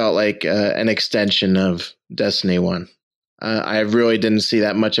just felt like an extension of Destiny 1. I really didn't see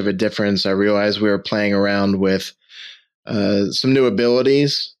that much of a difference. I realized we were playing around with some new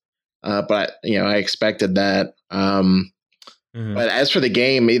abilities, but I expected that. But as for the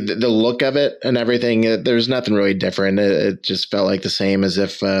game, the look of it and everything, there's nothing really different. It just felt like the same as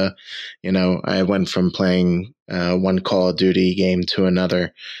if, I went from playing one Call of Duty game to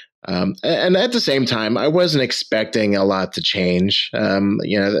another. And at the same time, I wasn't expecting a lot to change.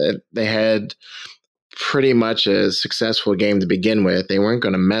 They had pretty much a successful game to begin with. They weren't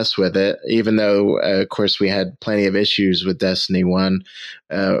going to mess with it, even though, of course, we had plenty of issues with Destiny 1.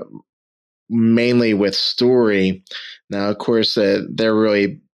 mainly with story. Now, of course, they're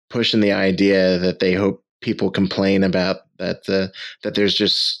really pushing the idea that they hope people complain about that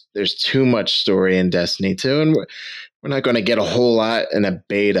there's too much story in Destiny 2, and we're not going to get a whole lot in a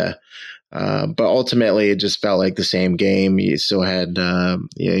beta. But ultimately, it just felt like the same game. You still had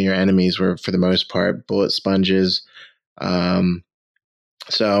your enemies were, for the most part, bullet sponges.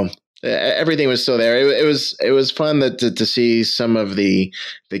 So everything was still there. It was fun to see some of the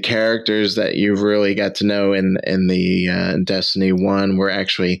characters that you really got to know in the Destiny 1 were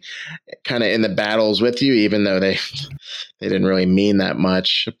actually kind of in the battles with you, even though they didn't really mean that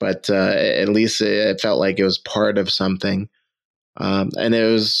much. But at least it felt like it was part of something. And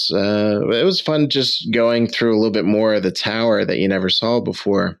it was fun just going through a little bit more of the tower that you never saw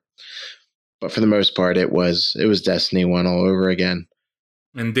before. But for the most part, it was Destiny 1 all over again.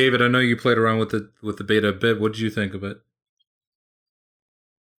 And David, I know you played around with the beta a bit. What did you think of it?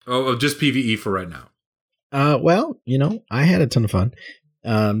 Oh, just PvE for right now. Well, I had a ton of fun.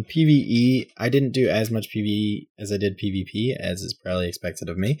 PvE, I didn't do as much PvE as I did PvP, as is probably expected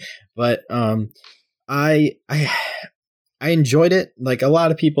of me. But I enjoyed it. Like, a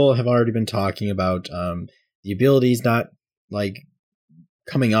lot of people have already been talking about the abilities not like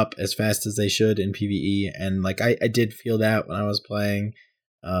coming up as fast as they should in PvE, and like I did feel that when I was playing.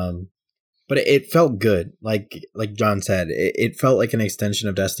 But it felt good. Like John said, it felt like an extension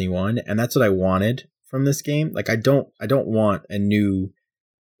of Destiny 1, and that's what I wanted from this game. Like, I don't want a new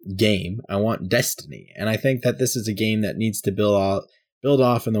game. I want Destiny. And I think that this is a game that needs to build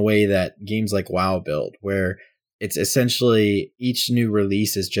off in the way that games like WoW build, where it's essentially each new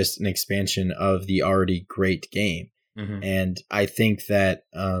release is just an expansion of the already great game. Mm-hmm. And I think that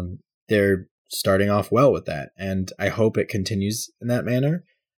they're starting off well with that, and I hope it continues in that manner.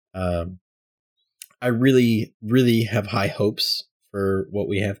 I really, really have high hopes for what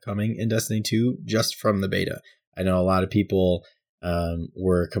we have coming in Destiny 2 just from the beta. I know a lot of people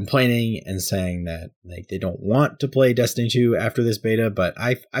were complaining and saying that like they don't want to play Destiny 2 after this beta, but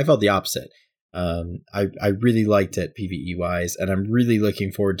I felt the opposite. I really liked it PvE wise, and I'm really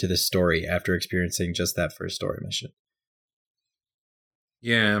looking forward to this story after experiencing just that first story mission.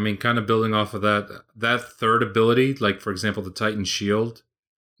 Yeah, I mean, kind of building off of that third ability, like, for example, the Titan Shield,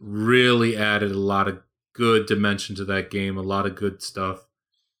 really added a lot of good dimension to that game, a lot of good stuff.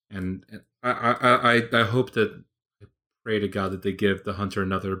 And I hope that, I pray to God that they give the Hunter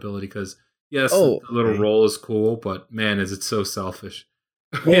another ability, because, yes, the little roll is cool, but, man, is it so selfish.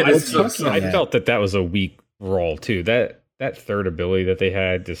 Yeah, I felt that was a weak roll, too. That third ability that they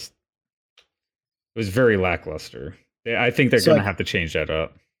had just was very lackluster. I think they're going to have to change that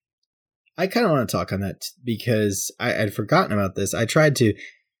up. I kind of want to talk on that because I'd forgotten about this. I tried to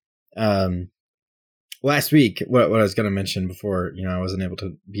last week. What I was going to mention before, I wasn't able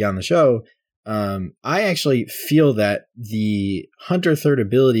to be on the show. I actually feel that the Hunter third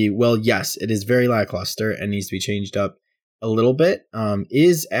ability, well, yes, it is very lackluster and needs to be changed up a little bit.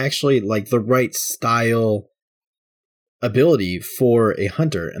 Is actually like the right style ability for a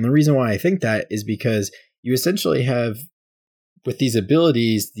Hunter, and the reason why I think that is because you essentially have, with these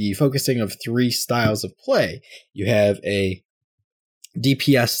abilities, the focusing of three styles of play. You have a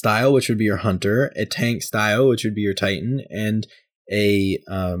DPS style, which would be your Hunter, a tank style, which would be your Titan, and a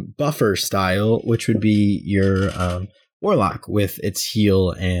buffer style, which would be your Warlock with its heal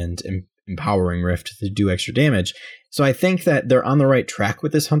and empowering rift to do extra damage. So I think that they're on the right track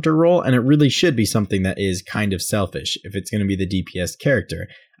with this Hunter role, and it really should be something that is kind of selfish if it's going to be the DPS character.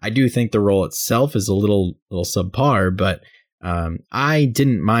 I do think the role itself is a little subpar, but I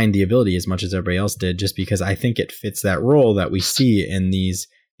didn't mind the ability as much as everybody else did, just because I think it fits that role that we see in these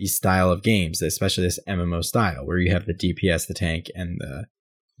style of games, especially this MMO style, where you have the DPS, the tank, and the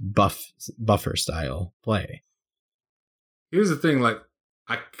buffer style play. Here's the thing, like,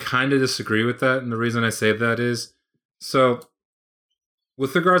 I kind of disagree with that, and the reason I say that is, so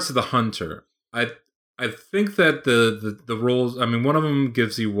with regards to the Hunter, I think that the roles, I mean, one of them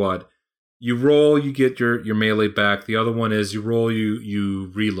gives you what? You roll, you get your melee back. The other one is you roll,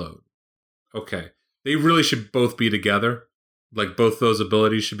 you reload. Okay. They really should both be together. Like, both those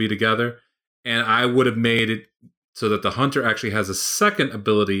abilities should be together. And I would have made it so that the Hunter actually has a second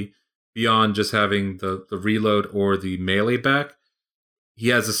ability beyond just having the reload or the melee back. He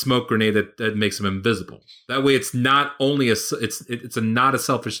has a smoke grenade that makes him invisible. That way it's not only it's not a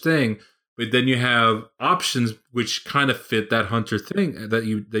selfish thing, but then you have options which kind of fit that Hunter thing that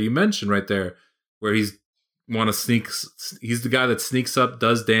you mentioned right there, where he's the guy that sneaks up,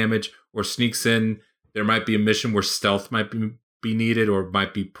 does damage, or sneaks in. There might be a mission where stealth might be needed or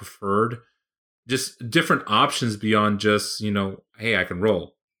might be preferred. Just different options beyond just, hey, I can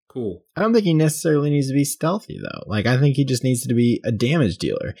roll. Cool. I don't think he necessarily needs to be stealthy, though. Like, I think he just needs to be a damage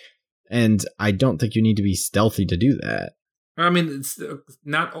dealer. And I don't think you need to be stealthy to do that. I mean, it's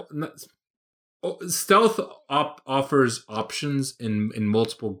not stealth offers options in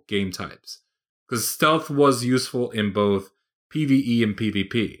multiple game types. Because stealth was useful in both PvE and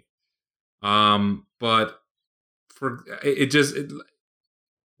PvP. But for just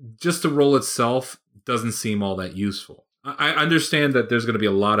the role itself doesn't seem all that useful. I understand that there's going to be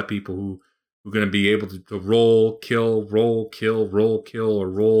a lot of people who are going to be able to roll, kill, or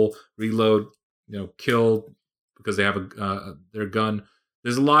roll, reload, kill because they have their gun.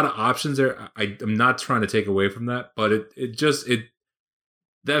 There's a lot of options there. I'm not trying to take away from that, but it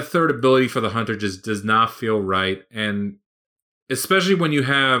that third ability for the hunter just does not feel right. And especially when you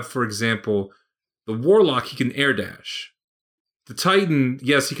have, for example, the warlock, he can air dash. The Titan,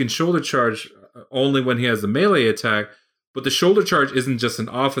 yes, he can shoulder charge only when he has the melee attack, but the shoulder charge isn't just an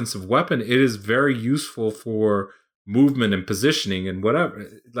offensive weapon. It is very useful for movement and positioning and whatever.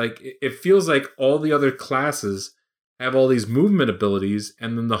 Like, it feels like all the other classes have all these movement abilities,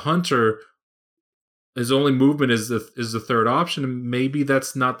 and then the hunter, his only movement is the third option, and maybe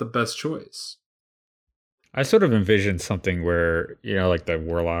that's not the best choice. I sort of envisioned something where, like the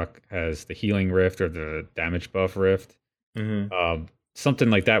warlock has the healing rift or the damage buff rift. Mm-hmm. Something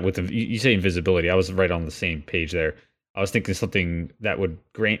like that with you say invisibility. I was right on the same page there. I was thinking something that would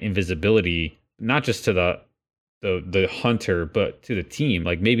grant invisibility, not just to the hunter, but to the team.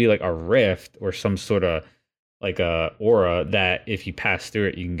 Like maybe like a rift or some sort of like a aura that if you pass through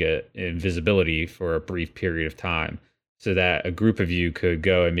it, you can get invisibility for a brief period of time, so that a group of you could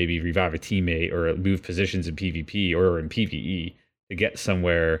go and maybe revive a teammate or move positions in PvP or in PvE to get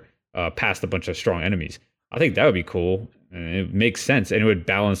somewhere past a bunch of strong enemies. I think that would be cool. And it makes sense, and it would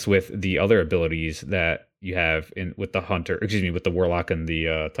balance with the other abilities that you have with the warlock and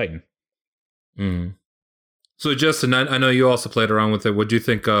the Titan. Mm. So, Justin, I know you also played around with it. What do you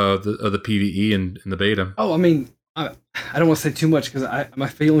think of the PvE in the beta? Oh, I mean, I don't want to say too much because my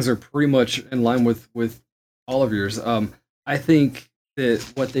feelings are pretty much in line with all of yours. I think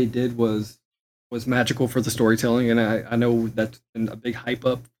that what they did was magical for the storytelling, and I know that's been a big hype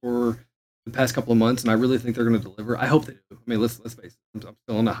up for the past couple of months, and I really think they're going to deliver. I hope they do. I mean, let's face it. I'm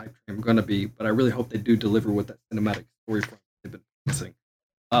still on the hype train. I'm going to be, but I really hope they do deliver with that cinematic story front they've been missing.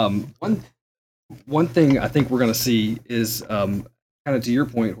 One thing I think we're going to see is kind of to your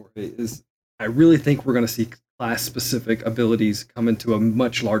point, Jorge, is I really think we're going to see class-specific abilities come into a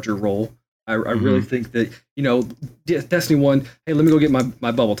much larger role. I really think that, Destiny 1, hey, let me go get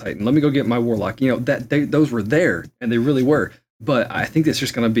my Bubble Titan. Let me go get my Warlock. Those were there, and they really were. But I think it's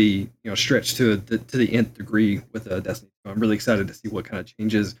just going to be, stretched to the nth degree with Destiny. I'm really excited to see what kind of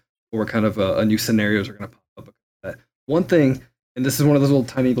changes or what kind of new scenarios are going to pop up. That one thing, and this is one of those little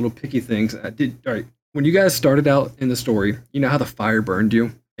tiny little picky things. All right, when you guys started out in the story, you know how the fire burned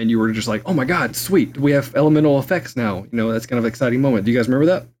you, and you were just like, "Oh my god, sweet! We have elemental effects now." That's kind of an exciting moment. Do you guys remember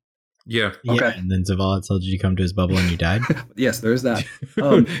that? Yeah. Okay. And then Zavala told you to come to his bubble and you died. Yes, there's that.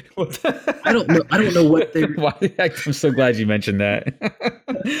 I don't know what they. I'm so glad you mentioned that.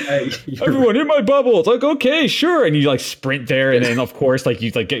 Everyone in my bubble. It's like, okay, sure, and you like sprint there, and then of course, like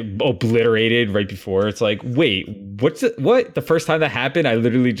you like get obliterated right before. It's like, wait, what? The first time that happened, I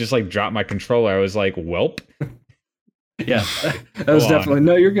literally just like dropped my controller. I was like, welp. Yeah, that was definitely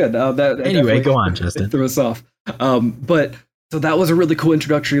no. You're good. Anyway, go on, Justin. Threw us off. But. So that was a really cool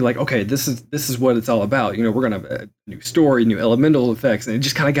introductory, like, okay, this is what it's all about. We're going to have a new story, new elemental effects, and it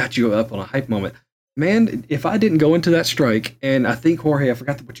just kind of got you up on a hype moment. Man, if I didn't go into that strike, and I think, Jorge, I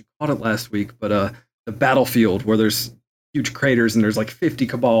forgot what you called it last week, but the battlefield where there's huge craters and there's like 50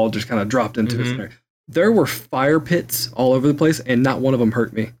 Cabal just kind of dropped into it. There were fire pits all over the place, and not one of them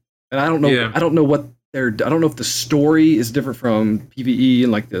hurt me. And I don't know, I don't know what I don't know if the story is different from PvE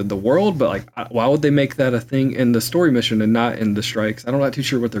and like the world, but like, why would they make that a thing in the story mission and not in the strikes? I'm not too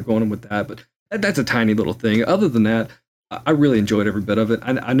sure what they're going with that, but that's a tiny little thing. Other than that, I really enjoyed every bit of it.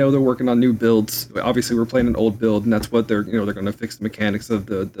 I know they're working on new builds. Obviously, we're playing an old build, and that's what they're going to fix the mechanics of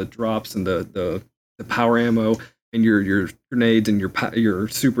the drops and the power ammo and your grenades and your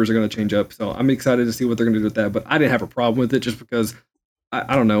supers are going to change up. So I'm excited to see what they're going to do with that. But I didn't have a problem with it just because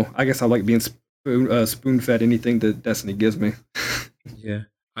I don't know. I guess I like being spoon-fed anything that Destiny gives me. Yeah.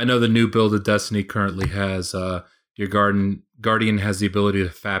 I know the new build that Destiny currently has, your Guardian has the ability to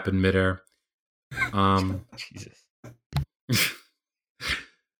fap in midair. Jesus.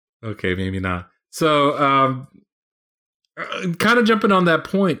 Okay, maybe not. So, kind of jumping on that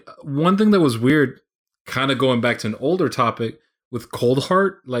point, one thing that was weird, kind of going back to an older topic with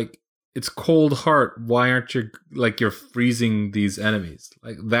Coldheart, like it's Cold Heart. Why aren't you like you're freezing these enemies?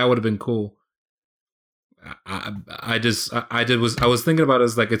 Like that would have been cool. I was thinking about it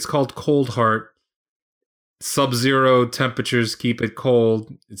as like it's called Cold Heart. Sub-zero temperatures keep it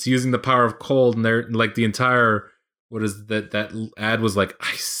cold. It's using the power of cold, and they're like the entire what is that ad was like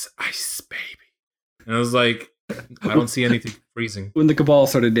ice baby, and I was like, I don't see anything freezing. When the Cabal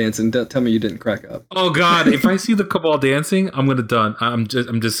started dancing, tell me you didn't crack up. Oh God! If I see the Cabal dancing, I'm gonna done. I'm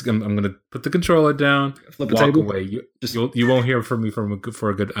gonna put the controller down, Flip a walk table. away. You won't hear from me for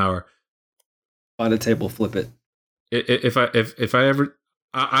a good hour. Find a table, flip it. If I ever,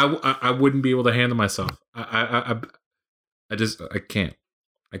 I wouldn't be able to handle myself. I can't.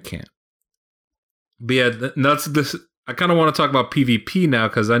 But yeah, that's this. I kind of want to talk about PvP now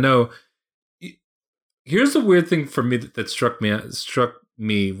because I know. Here's the weird thing for me that struck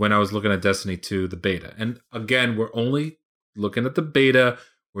me when I was looking at Destiny 2, the beta. And again, we're only looking at the beta.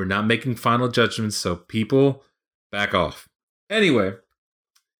 We're not making final judgments, so people back off. Anyway,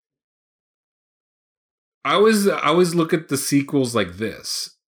 I always look at the sequels like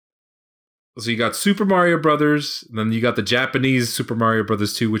this. So you got Super Mario Brothers, then you got the Japanese Super Mario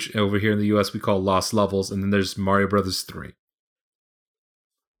Brothers 2, which over here in the US we call Lost Levels, and then there's Mario Brothers 3.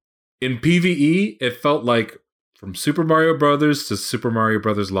 In PvE, it felt like from Super Mario Brothers to Super Mario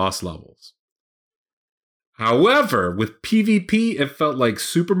Brothers Lost Levels. However, with PvP, it felt like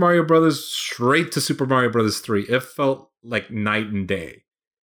Super Mario Brothers straight to Super Mario Brothers 3. It felt like night and day.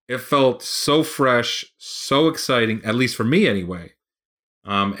 It felt so fresh, so exciting, at least for me anyway.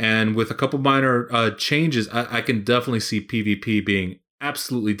 And with a couple minor changes, I can definitely see PvP being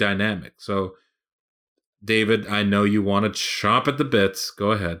absolutely dynamic. So, David, I know you want to chomp at the bits.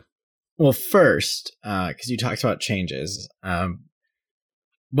 Go ahead. Well, first, because you talked about changes.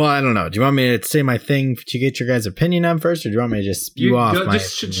 Well, I don't know. Do you want me to say my thing to get your guys' opinion on first, or do you want me to just spew off my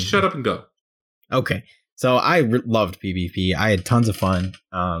opinion? Shut up and go. Okay. So I loved PvP. I had tons of fun.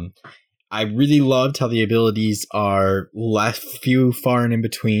 I really loved how the abilities are few, far, and in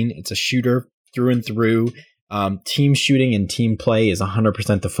between. It's a shooter through and through. Team shooting and team play is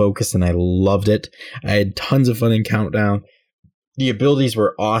 100% the focus, and I loved it. I had tons of fun in Countdown. The abilities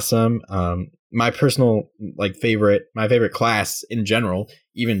were awesome. My personal my favorite class in general,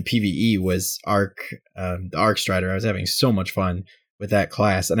 even PvE, was Arc, the Arc Strider. I was having so much fun with that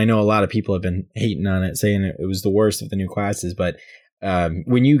class, and I know a lot of people have been hating on it, saying it was the worst of the new classes, but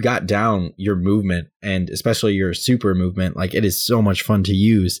when you got down your movement, and especially your super movement, like it is so much fun to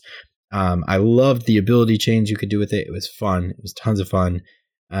use. I loved the ability change you could do with it. It was fun. It was tons of fun.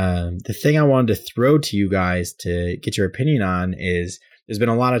 The thing I wanted to throw to you guys to get your opinion on is there's been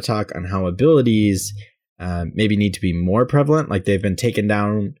a lot of talk on how abilities maybe need to be more prevalent, like they've been taken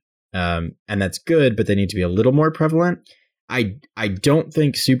down, and that's good, but they need to be a little more prevalent. I don't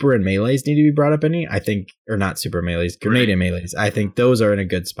think super and melees need to be brought up any. I think, or not super melees, grenade and melees. I think those are in a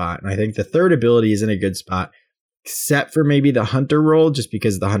good spot. And I think the third ability is in a good spot, except for maybe the hunter role, just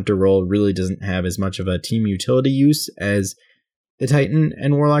because the hunter role really doesn't have as much of a team utility use as the Titan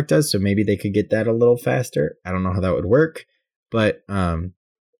and Warlock does. So maybe they could get that a little faster. I don't know how that would work, but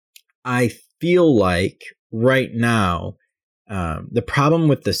I feel like right now, the problem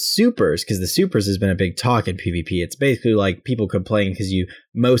with the supers, because the supers has been a big talk in PvP. It's basically like people complain because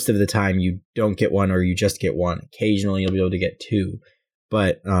most of the time you don't get one, or you just get one. Occasionally you'll be able to get two.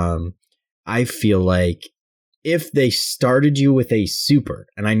 But I feel like if they started you with a super,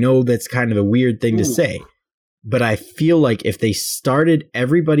 and I know that's kind of a weird thing to say, but I feel like if they started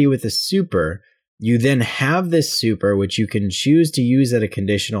everybody with a super, you then have this super, which you can choose to use at a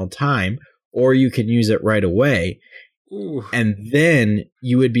conditional time, or you can use it right away. Ooh. And then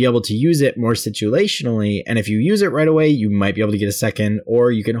you would be able to use it more situationally. And if you use it right away, you might be able to get a second, or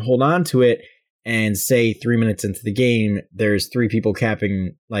you can hold on to it and say 3 minutes into the game, there's 3 people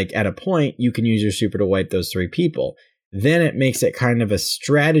capping like at a point, you can use your super to wipe those 3 people. Then it makes it kind of a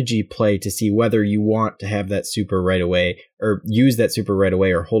strategy play to see whether you want to have that super right away, or use that super right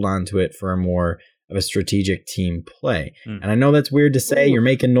away, or hold on to it for a more of a strategic team play. And I know that's weird to say, you're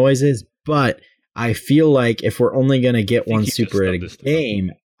making noises, but I feel like if we're only going to get one super at a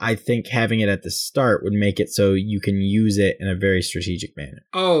game, I think having it at the start would make it so you can use it in a very strategic manner.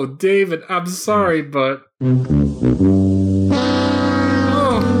 Oh, David, I'm sorry, but... That's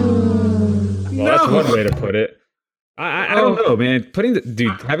one way to put it. I don't know, man.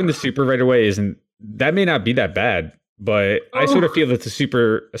 Having the super right away that may not be that bad, but I sort of feel that the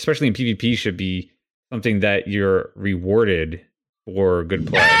super, especially in PvP, should be something that you're rewarded for good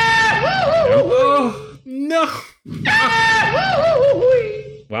play. Oh, no.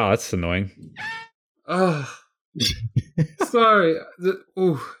 Wow, that's annoying. Sorry.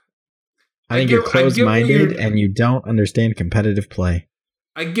 I think you're closed-minded and you don't understand competitive play.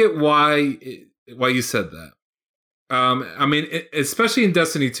 I get why you said that. I mean, especially in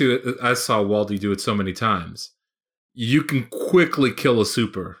Destiny 2, I saw Waldy do it so many times. You can quickly kill a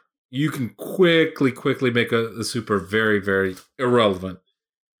super. You can quickly make a super very, very irrelevant.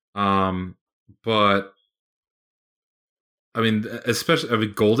 But I mean, especially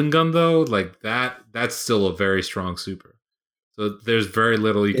Golden Gun though, like that's still a very strong super. So there's very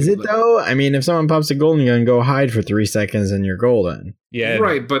little. Is it though? I mean, if someone pops a Golden Gun, go hide for 3 seconds and you're golden. Yeah,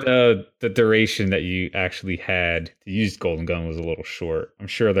 right. But the duration that you actually had to use Golden Gun was a little short. I'm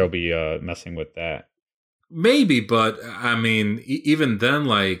sure they'll be messing with that. Maybe, but I mean, even then,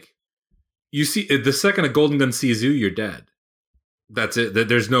 like you see, the second a Golden Gun sees you, you're dead. That's it.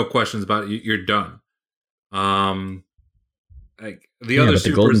 There's no questions about it. You're done. Like the other but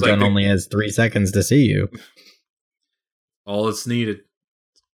the Golden Gun only has 3 seconds to see you. All that's needed.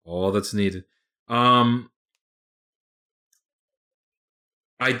 All that's needed. I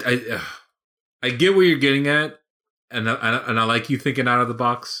get where you're getting at, and I like you thinking out of the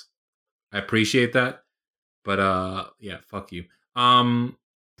box. I appreciate that, but yeah, fuck you. No,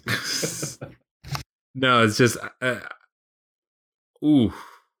 it's just oof.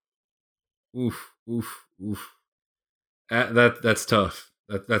 That's tough.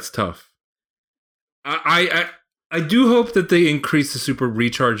 That's tough. I do hope that they increase the super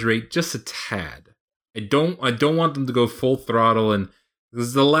recharge rate just a tad. I don't want them to go full throttle, and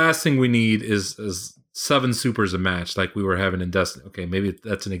because the last thing we need is 7 supers a match like we were having in Destiny. Okay, maybe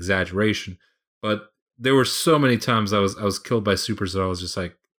that's an exaggeration, but there were so many times I was killed by supers that I was just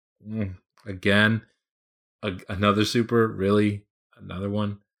like, again, another super, really, another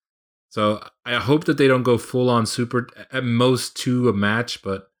one. So I hope that they don't go full on super, at most 2 a match,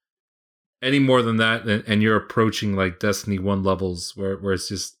 but any more than that, and you're approaching like Destiny 1 levels where it's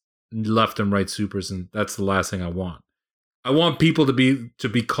just left and right supers, and that's the last thing I want. I want people to be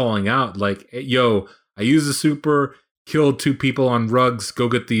calling out like, hey, yo, I used a super, killed 2 people on rugs, go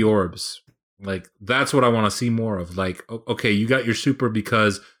get the orbs. Like, that's what I want to see more of. Like, okay, you got your super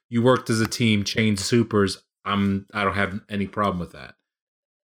because you worked as a team, changed supers. I don't have any problem with that.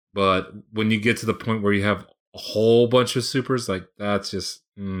 But when you get to the point where you have a whole bunch of supers, like, that's just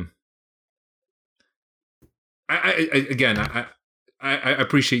I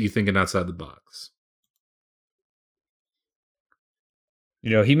appreciate you thinking outside the box. You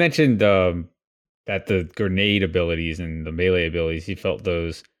know, he mentioned that the grenade abilities and the melee abilities, he felt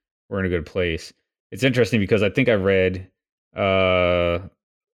those were in a good place. It's interesting because I think I read, I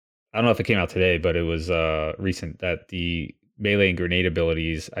don't know if it came out today, but it was recent, that the melee and grenade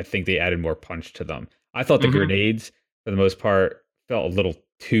abilities, I think they added more punch to them. I thought the grenades, for the most part, felt a little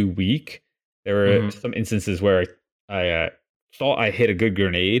too weak. There were some instances where I thought I hit a good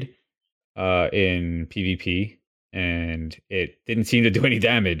grenade in PvP, and it didn't seem to do any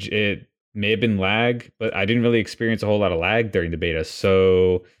damage. It may have been lag, but I didn't really experience a whole lot of lag during the beta.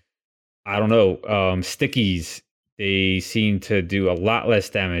 So I don't know. Stickies, they seem to do a lot less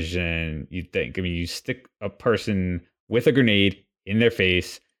damage than you'd think. I mean, you stick a person with a grenade in their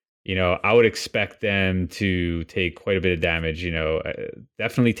face, you know, I would expect them to take quite a bit of damage, you know,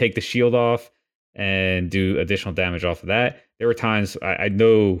 definitely take the shield off and do additional damage off of that. There were times I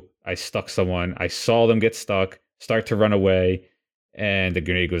know I stuck someone, I saw them get stuck, start to run away, and the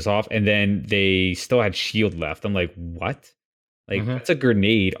grenade goes off, and then they still had shield left. I'm like, what? Like, that's a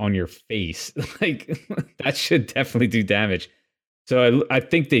grenade on your face. Like, that should definitely do damage. So I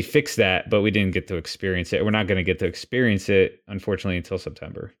think they fixed that, but we didn't get to experience it. We're not going to get to experience it, unfortunately, until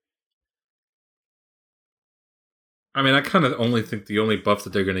September. I mean, I kind of only think the only buff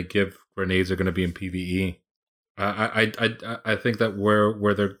that they're going to give grenades are going to be in PvE. I think that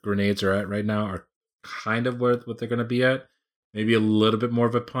where their grenades are at right now are kind of what they're going to be at. Maybe a little bit more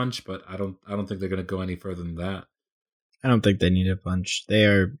of a punch, but I don't think they're going to go any further than that. I don't think they need a punch. They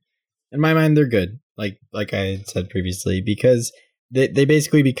are, in my mind, they're good. Like I had said previously, because they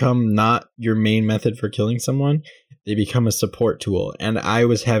basically become not your main method for killing someone. They become a support tool. And I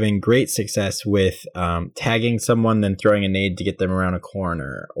was having great success with tagging someone, then throwing a nade to get them around a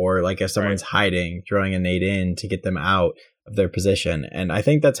corner. Or like if someone's hiding, throwing a nade in to get them out of their position. And I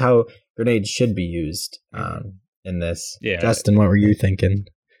think that's how grenades should be used in this. Yeah. Justin, what were you thinking?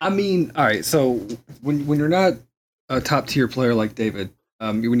 I mean, all right. So when you're not a top tier player like David,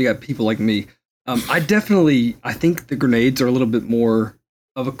 when you got people like me, I think the grenades are a little bit more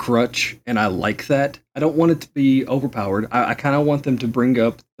of a crutch, and I like that. I don't want it to be overpowered. I kind of want them to bring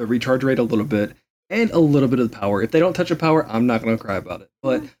up the recharge rate a little bit and a little bit of the power. If they don't touch a power, I'm not going to cry about it.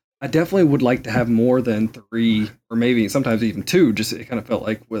 But I definitely would like to have more than 3 or maybe sometimes even 2, just it kind of felt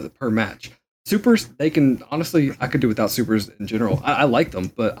like per match. Supers, they can honestly, I could do without supers in general. I like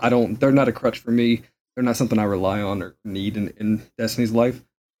them, but I don't. They're not a crutch for me. They're not something I rely on or need in Destiny's life.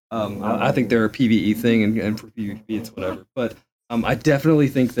 I think they're a PvE thing, and for PvP it's whatever. But I definitely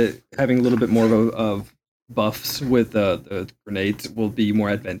think that having a little bit more of buffs with the grenades will be more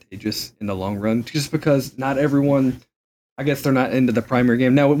advantageous in the long run, just because not everyone, I guess they're not into the primary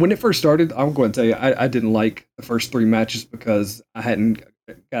game. Now, when it first started, I'm going to tell you, I didn't like the first 3 matches because I hadn't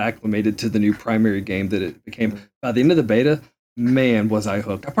got acclimated to the new primary game that it became. By the end of the beta, man, was I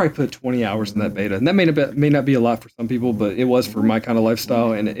hooked. I probably put 20 hours in that beta, and that may not be a lot for some people, but it was for my kind of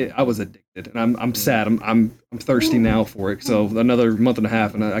lifestyle, and I was addicted. And I'm sad. I'm thirsty now for it. So another month and a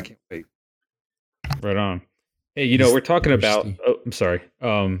half, and I can't wait. Right on. Hey, we're talking about. Oh, I'm sorry.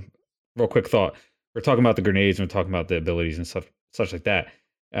 Real quick thought. We're talking about the grenades and we're talking about the abilities and stuff, such like that,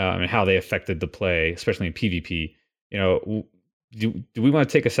 and how they affected the play, especially in PvP. Do we want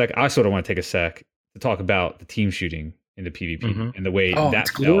to take a sec? I sort of want to take a sec to talk about the team shooting in the PvP and the way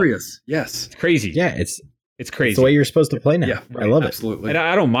it's glorious. Yes, it's crazy. Yeah, it's crazy. It's the way you're supposed to play now. Yeah, right, I love absolutely. And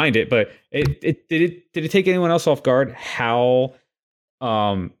I don't mind it, but did it take anyone else off guard how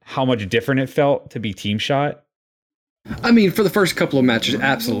much different it felt to be team shot? I mean, for the first couple of matches,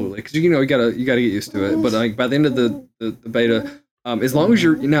 absolutely, because you gotta get used to it. But like by the end of the beta, as long as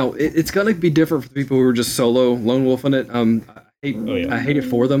you're it's gonna be different for the people who are just solo lone wolfing it. I hate it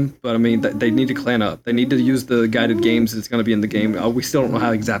for them, but I mean they need to clan up. They need to use the guided games that's gonna be in the game. We still don't know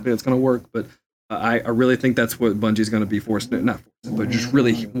how exactly that's gonna work, but I really think that's what Bungie's gonna be not forced, but just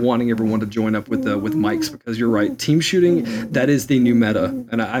really wanting everyone to join up with mics, because you're right, team shooting, that is the new meta,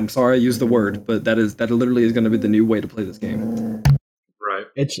 and I'm sorry I used the word, but that literally is going to be the new way to play this game. Right.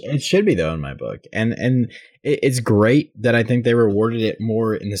 It should be though in my book, and it's great that I think they rewarded it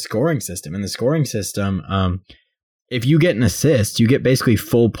more in the scoring system. In the scoring system, if you get an assist, you get basically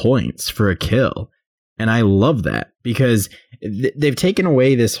full points for a kill, and I love that because they've taken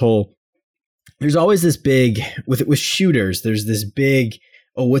away this whole. There's always this big with shooters. There's this big,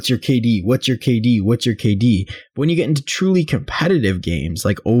 what's your KD? What's your KD? What's your KD? But when you get into truly competitive games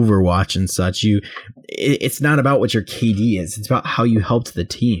like Overwatch and such, it's not about what your KD is. It's about how you helped the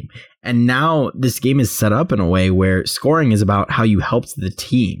team. And now this game is set up in a way where scoring is about how you helped the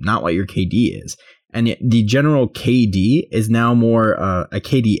team, not what your KD is. And the general KD is now more a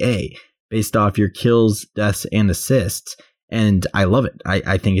KDA based off your kills, deaths, and assists. And I love it.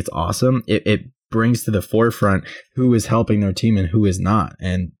 I think it's awesome. It brings to the forefront who is helping their team and who is not.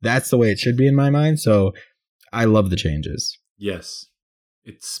 And that's the way it should be in my mind. So I love the changes. Yes.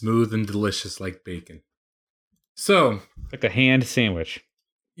 It's smooth and delicious like bacon. So, like a hand sandwich.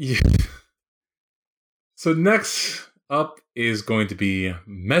 Yeah. So next up is going to be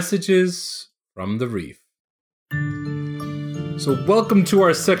Messages from the Reef. So welcome to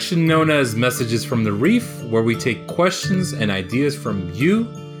our section known as Messages from the Reef, where we take questions and ideas from you,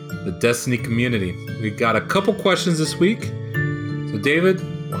 the Destiny community. We got a couple questions this week. So David,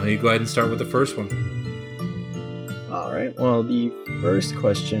 why don't you go ahead and start with the first one? All right. Well, the first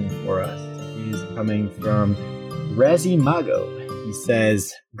question for us is coming from Razzie Mago. He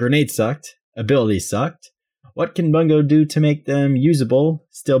says, grenade sucked, ability sucked. What can Bungo do to make them usable,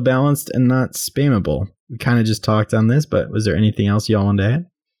 still balanced, and not spammable? We kind of just talked on this, but was there anything else y'all wanted to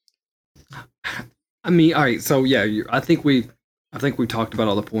add? I mean, all right. So yeah, I think we talked about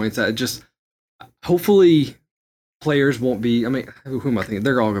all the points. Hopefully players won't be. I mean, who am I thinking?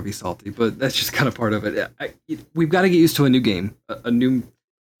 They're all gonna be salty, but that's just kind of part of it. We've got to get used to a new game, a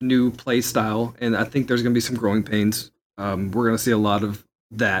new play style, and I think there's gonna be some growing pains. We're gonna see a lot of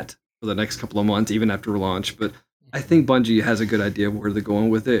that for the next couple of months, even after launch. But I think Bungie has a good idea of where they're going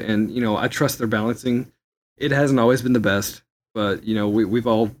with it, and I trust their balancing. It hasn't always been the best, but we've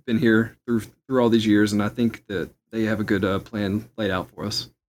all been here through all these years, and I think that they have a good plan laid out for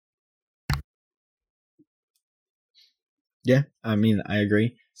us. Yeah, I mean, I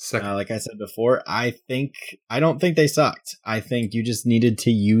agree. Like I said before, I don't think they sucked. I think you just needed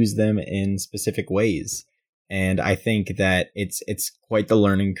to use them in specific ways. And I think that it's quite the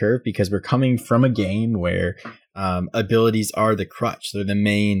learning curve, because we're coming from a game where abilities are the crutch. They're the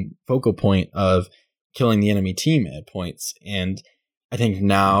main focal point of killing the enemy team at points. And I think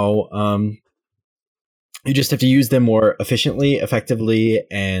now you just have to use them more efficiently, effectively,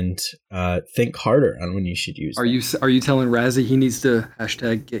 and think harder on when you should use them. Are you telling Razzie he needs to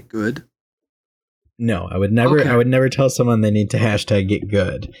 #get good? No, I would never. Okay. I would never tell someone they need to #get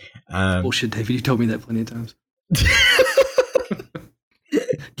good. Bullshit, David. You told me that plenty of times.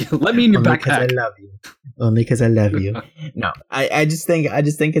 Let me in your backpack. Because I love you. Only because I love you. No, I just think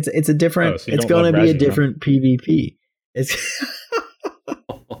it's a different. So it's going to be a different PvP. It's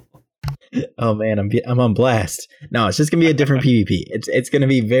Oh man, I'm on blast. No, it's just gonna be a different PvP. It's gonna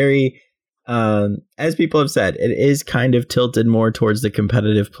be very, as people have said, it is kind of tilted more towards the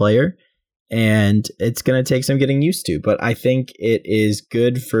competitive player, and it's gonna take some getting used to. But I think it is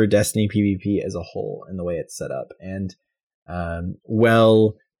good for Destiny PvP as a whole and the way it's set up. And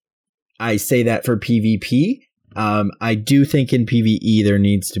well, I say that for PvP. I do think in PvE there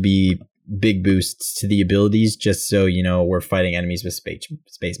needs to be big boosts to the abilities, just so you know we're fighting enemies with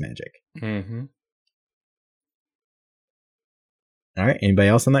space magic. Mm-hmm. All right. Anybody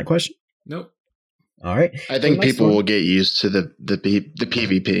else on that question? Nope. All right. I think next people one- will get used to the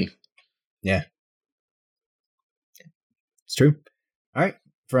PvP. Yeah, it's true. All right.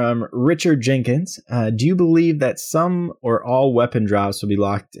 From Richard Jenkins, do you believe that some or all weapon drops will be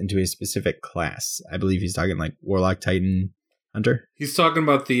locked into a specific class? I believe he's talking like Warlock, Titan, Hunter. He's talking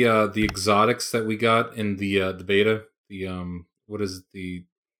about the exotics that we got in the beta.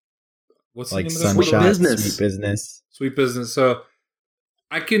 What's Like the name of that? Sweet Sunshot, Business. Sweet Business. Sweet Business. So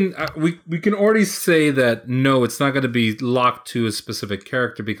we can already say that no, it's not going to be locked to a specific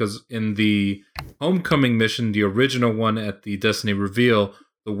character, because in the Homecoming mission, the original one at the Destiny reveal,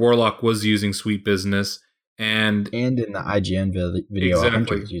 the Warlock was using Sweet Business, and in the IGN video, Exactly.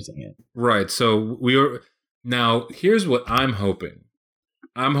 Hunter was using it. right. So now. Here's what I'm hoping.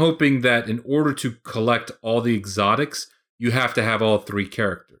 I'm hoping that in order to collect all the exotics, you have to have all three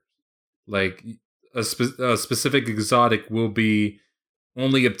characters. Like a specific exotic will be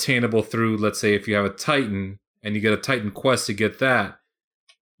only obtainable through, let's say, if you have a Titan and you get a Titan quest to get that,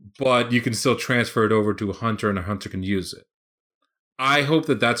 but you can still transfer it over to a Hunter and a Hunter can use it. I hope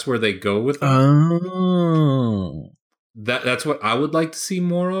that that's where they go with it. Oh. That's what I would like to see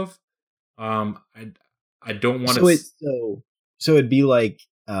more of. I don't want So it'd be like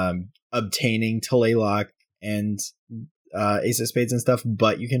obtaining Talaylock and Ace of Spades and stuff,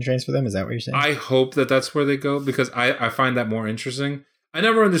 but you can transfer them. Is that what you're saying? I hope that that's where they go, because I find that more interesting. I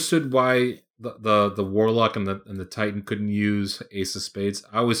never understood why the Warlock and the Titan couldn't use Ace of Spades.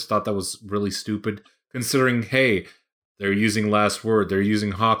 I always thought that was really stupid, considering, hey, they're using Last Word, they're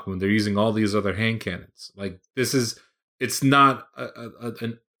using Hawkmoon, they're using all these other hand cannons. Like, it's not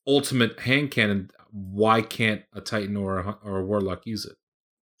an ultimate hand cannon. Why can't a Titan or a Warlock use it?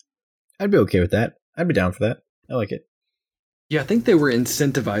 I'd be okay with that. I'd be down for that. I like it. Yeah, I think they were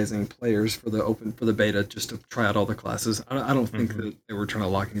incentivizing players for the beta just to try out all the classes. I don't think that they were trying to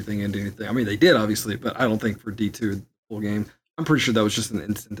lock anything into anything. I mean, they did obviously, but I don't think for D2 the full game. I'm pretty sure that was just an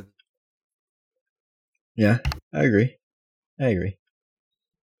incentive. Yeah, I agree.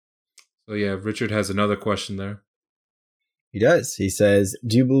 So yeah, Richard has another question there. He does. He says,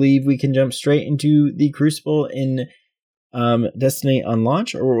 "Do you believe we can jump straight into the Crucible in Destiny on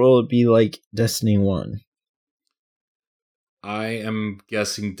launch, or will it be like Destiny 1? I am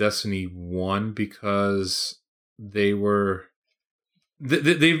guessing Destiny 1, because they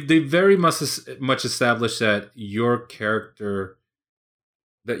very much established that your character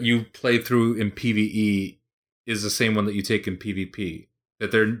that you play through in PvE is the same one that you take in PvP.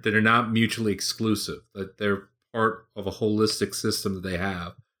 That they're not mutually exclusive. That they're part of a holistic system that they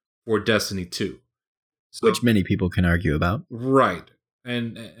have for Destiny 2. So, Which many people can argue about. right.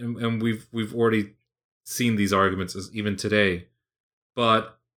 And we've already seen these arguments even today.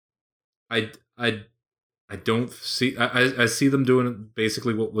 But I don't see I see them doing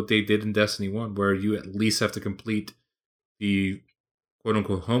basically what they did in Destiny 1, where you at least have to complete the quote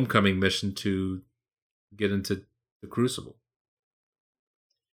unquote homecoming mission to get into the Crucible.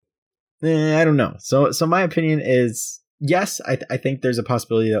 I don't know. So my opinion is yes. I think there's a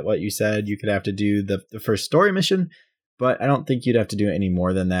possibility that what you said, you could have to do the first story mission, but I don't think you'd have to do any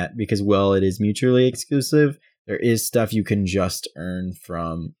more than that, because while it is mutually exclusive, there is stuff you can just earn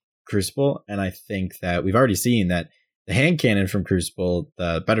from Crucible, and I think that we've already seen that the hand cannon from Crucible,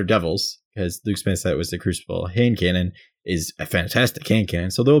 the Better Devils, because Luke Smith said it was the Crucible hand cannon, is a fantastic hand cannon.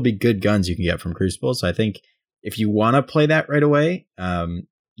 So there will be good guns you can get from Crucible. So I think if you want to play that right away,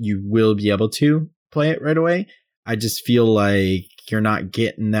 you will be able to play it right away. I just feel like you're not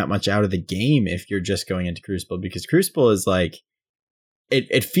getting that much out of the game if you're just going into Crucible, because Crucible is like,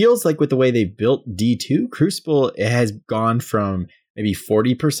 it feels like with the way they built D2, Crucible, it has gone from maybe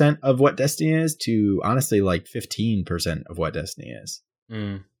 40% of what Destiny is to honestly like 15% of what Destiny is.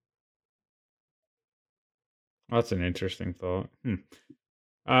 That's an interesting thought.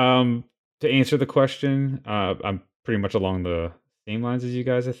 To answer the question, I'm pretty much along the same lines as you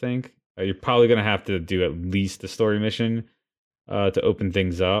guys, I think. You're probably going to have to do at least the story mission to open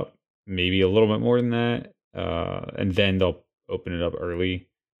things up. Maybe a little bit more than that. And then they'll open it up early.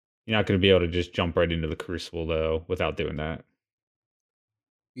 You're not going to be able to just jump right into the Crucible, though, without doing that.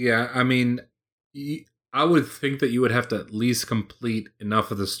 Yeah, I mean, I would think that you would have to at least complete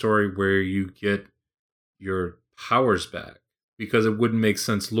enough of the story where you get your powers back, because it wouldn't make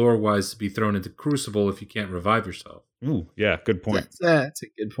sense lore-wise to be thrown into Crucible if you can't revive yourself. Ooh, yeah, good point. That's a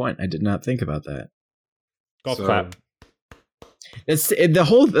good point. I did not think about that. Golf So- clap. It's the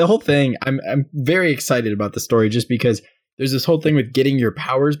whole thing. I'm very excited about the story just because there's this whole thing with getting your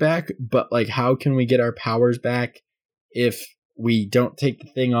powers back, but like, how can we get our powers back if we don't take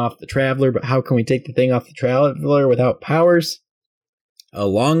the thing off the Traveler? But how can we take the thing off the Traveler without powers?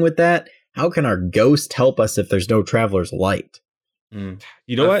 Along with that, how can our ghost help us if there's no Traveler's light? You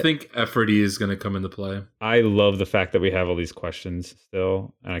know I what? think Efforty is going to come into play. I love the fact that we have all these questions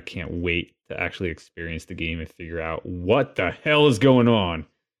still, and I can't wait to actually experience the game and figure out what the hell is going on.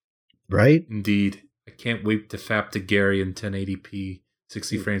 Right? Indeed. I can't wait to fap to Gary in 1080p,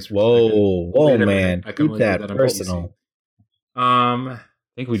 60 frames per Whoa, second. whoa, Wait a minute. man! I can Keep only do that that on personal. PC.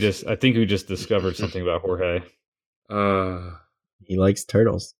 I think we just discovered something about Jorge. He likes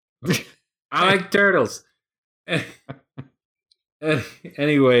turtles. I like turtles.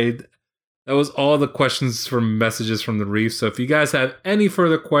 Anyway, that was all the questions from messages from the reef. So if you guys have any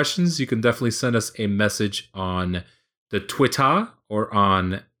further questions, you can definitely send us a message on the Twitter or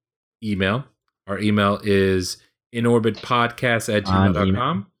on email. Our email is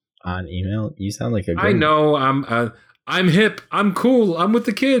inorbitpodcast@gmail.com. On email, you sound like a I great know I'm hip. I'm cool. I'm with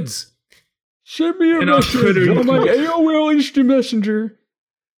the kids. Send me And on Twitter, you on my can- AOL Instant Messenger.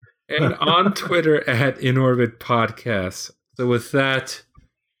 And on Twitter @inorbitpodcast. So with that,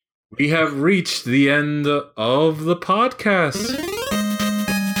 we have reached the end of the podcast.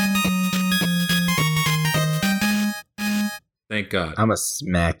 Thank God. I'm gonna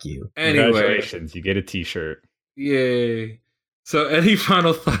smack you. Anyway, Congratulations, you get a T-shirt. yay. So any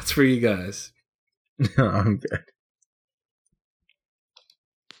final thoughts for you guys? I'm good.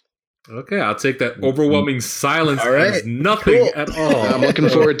 Okay, I'll take that overwhelming silence All right, as nothing cool. at all. I'm looking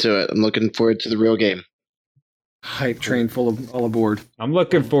forward to it. I'm looking forward to the real game. Hype train full of all aboard. I'm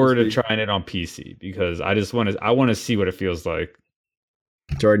looking forward to trying it on PC because I want to see what it feels like.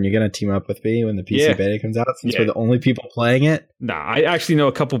 Jordan, you're gonna team up with me when the PC Yeah. beta comes out, since Yeah. we're the only people playing it. Nah, I actually know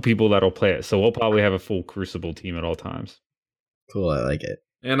a couple people that'll play it, so we'll probably have a full Crucible team at all times. Cool, I like it.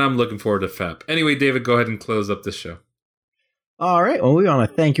 And I'm looking forward to FAP. Anyway, David, go ahead and close up this show. All right. Well, we want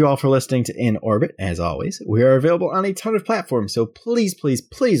to thank you all for listening to In Orbit. As always, we are available on a ton of platforms, so please, please,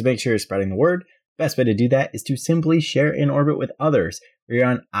 please make sure you're spreading the word. Best way to do that is to simply share In Orbit with others. We're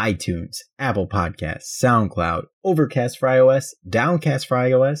on iTunes, Apple Podcasts, SoundCloud, Overcast for iOS, Downcast for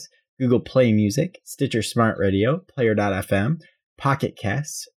iOS, Google Play Music, Stitcher Smart Radio, Player.fm, Pocket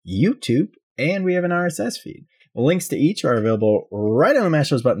Casts, YouTube, and we have an RSS feed. Links to each are available right on the Mash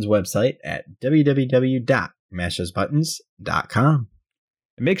Those Buttons website at www.mashthosebuttons.com.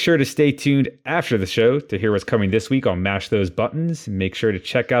 And make sure to stay tuned after the show to hear what's coming this week on Mash Those Buttons. Make sure to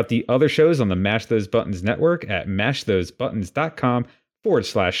check out the other shows on the Mash Those Buttons network at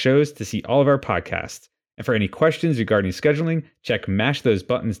mashthosebuttons.com/shows to see all of our podcasts. And for any questions regarding scheduling, check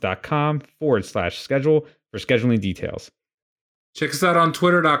mashthosebuttons.com/schedule for scheduling details. Check us out on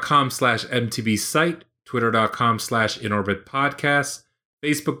twitter.com/mtbsite, twitter.com/inorbitpodcast,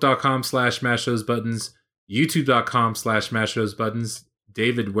 facebook.com/mashthosebuttons, youtube.com/mashthosebuttons.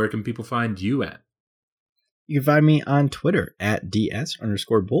 David, where can people find you at? You can find me on Twitter at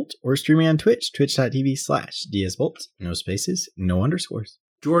 @DS_Bolt or stream me on Twitch, twitch.tv/DSBolt. No spaces, no underscores.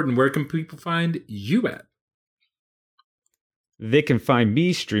 Jordan, where can people find you at? They can find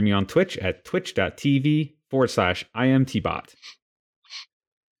me streaming on Twitch at twitch.tv/IMTBot.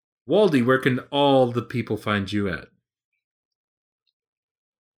 Waldy, where can all the people find you at?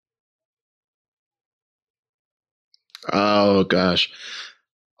 Oh gosh.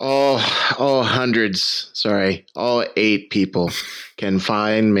 All hundreds, sorry, all 8 people can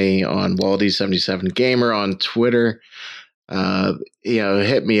find me on Waldy77 Gamer on Twitter.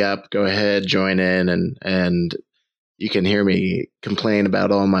 Hit me up, go ahead, join in, and you can hear me complain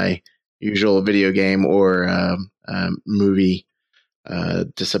about all my usual video game or movie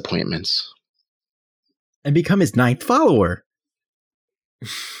disappointments. And become his 9th follower.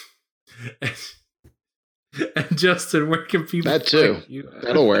 And Justin, where can people That too. find you at?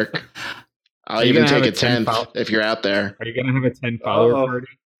 That'll work. I'll Are you even gonna take have a a 10 10th if you're out there. Are you going to have a 10 follower party?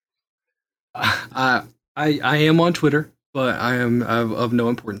 I am on Twitter, but I am of no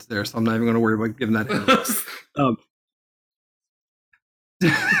importance there, so I'm not even going to worry about giving that handle.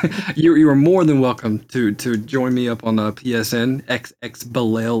 You are more than welcome to join me up on PSN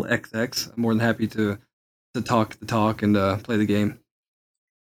XXBalelXX. I'm more than happy to talk the talk and play the game.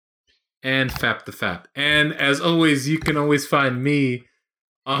 And FAP the FAP. And as always, you can always find me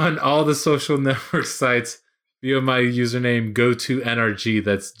on all the social network sites via my username GO2NRG.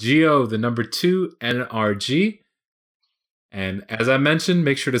 That's GO, the number 2, NRG. And as I mentioned,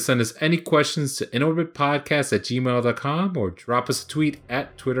 make sure to send us any questions to inorbitpodcast@gmail.com or drop us a tweet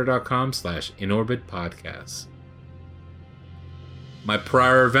at twitter.com/inorbitpodcast. My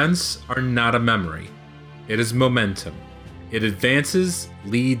prior events are not a memory. It is momentum. It advances,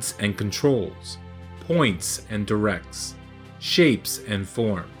 leads, and controls, points and directs, shapes and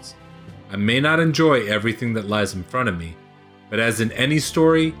forms. I may not enjoy everything that lies in front of me, but as in any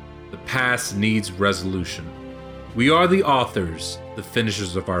story, the past needs resolution. We are the authors, the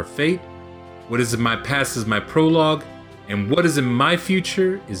finishers of our fate. What is in my past is my prologue, and what is in my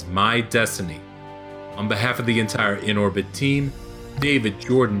future is my destiny. On behalf of the entire In Orbit team, David,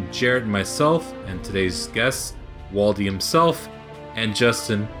 Jordan, Jarrett, and myself, and today's guests, Waldy himself, and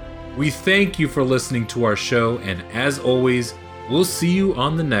Justin, we thank you for listening to our show, and as always, we'll see you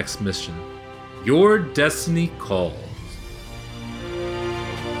on the next mission. Your destiny calls.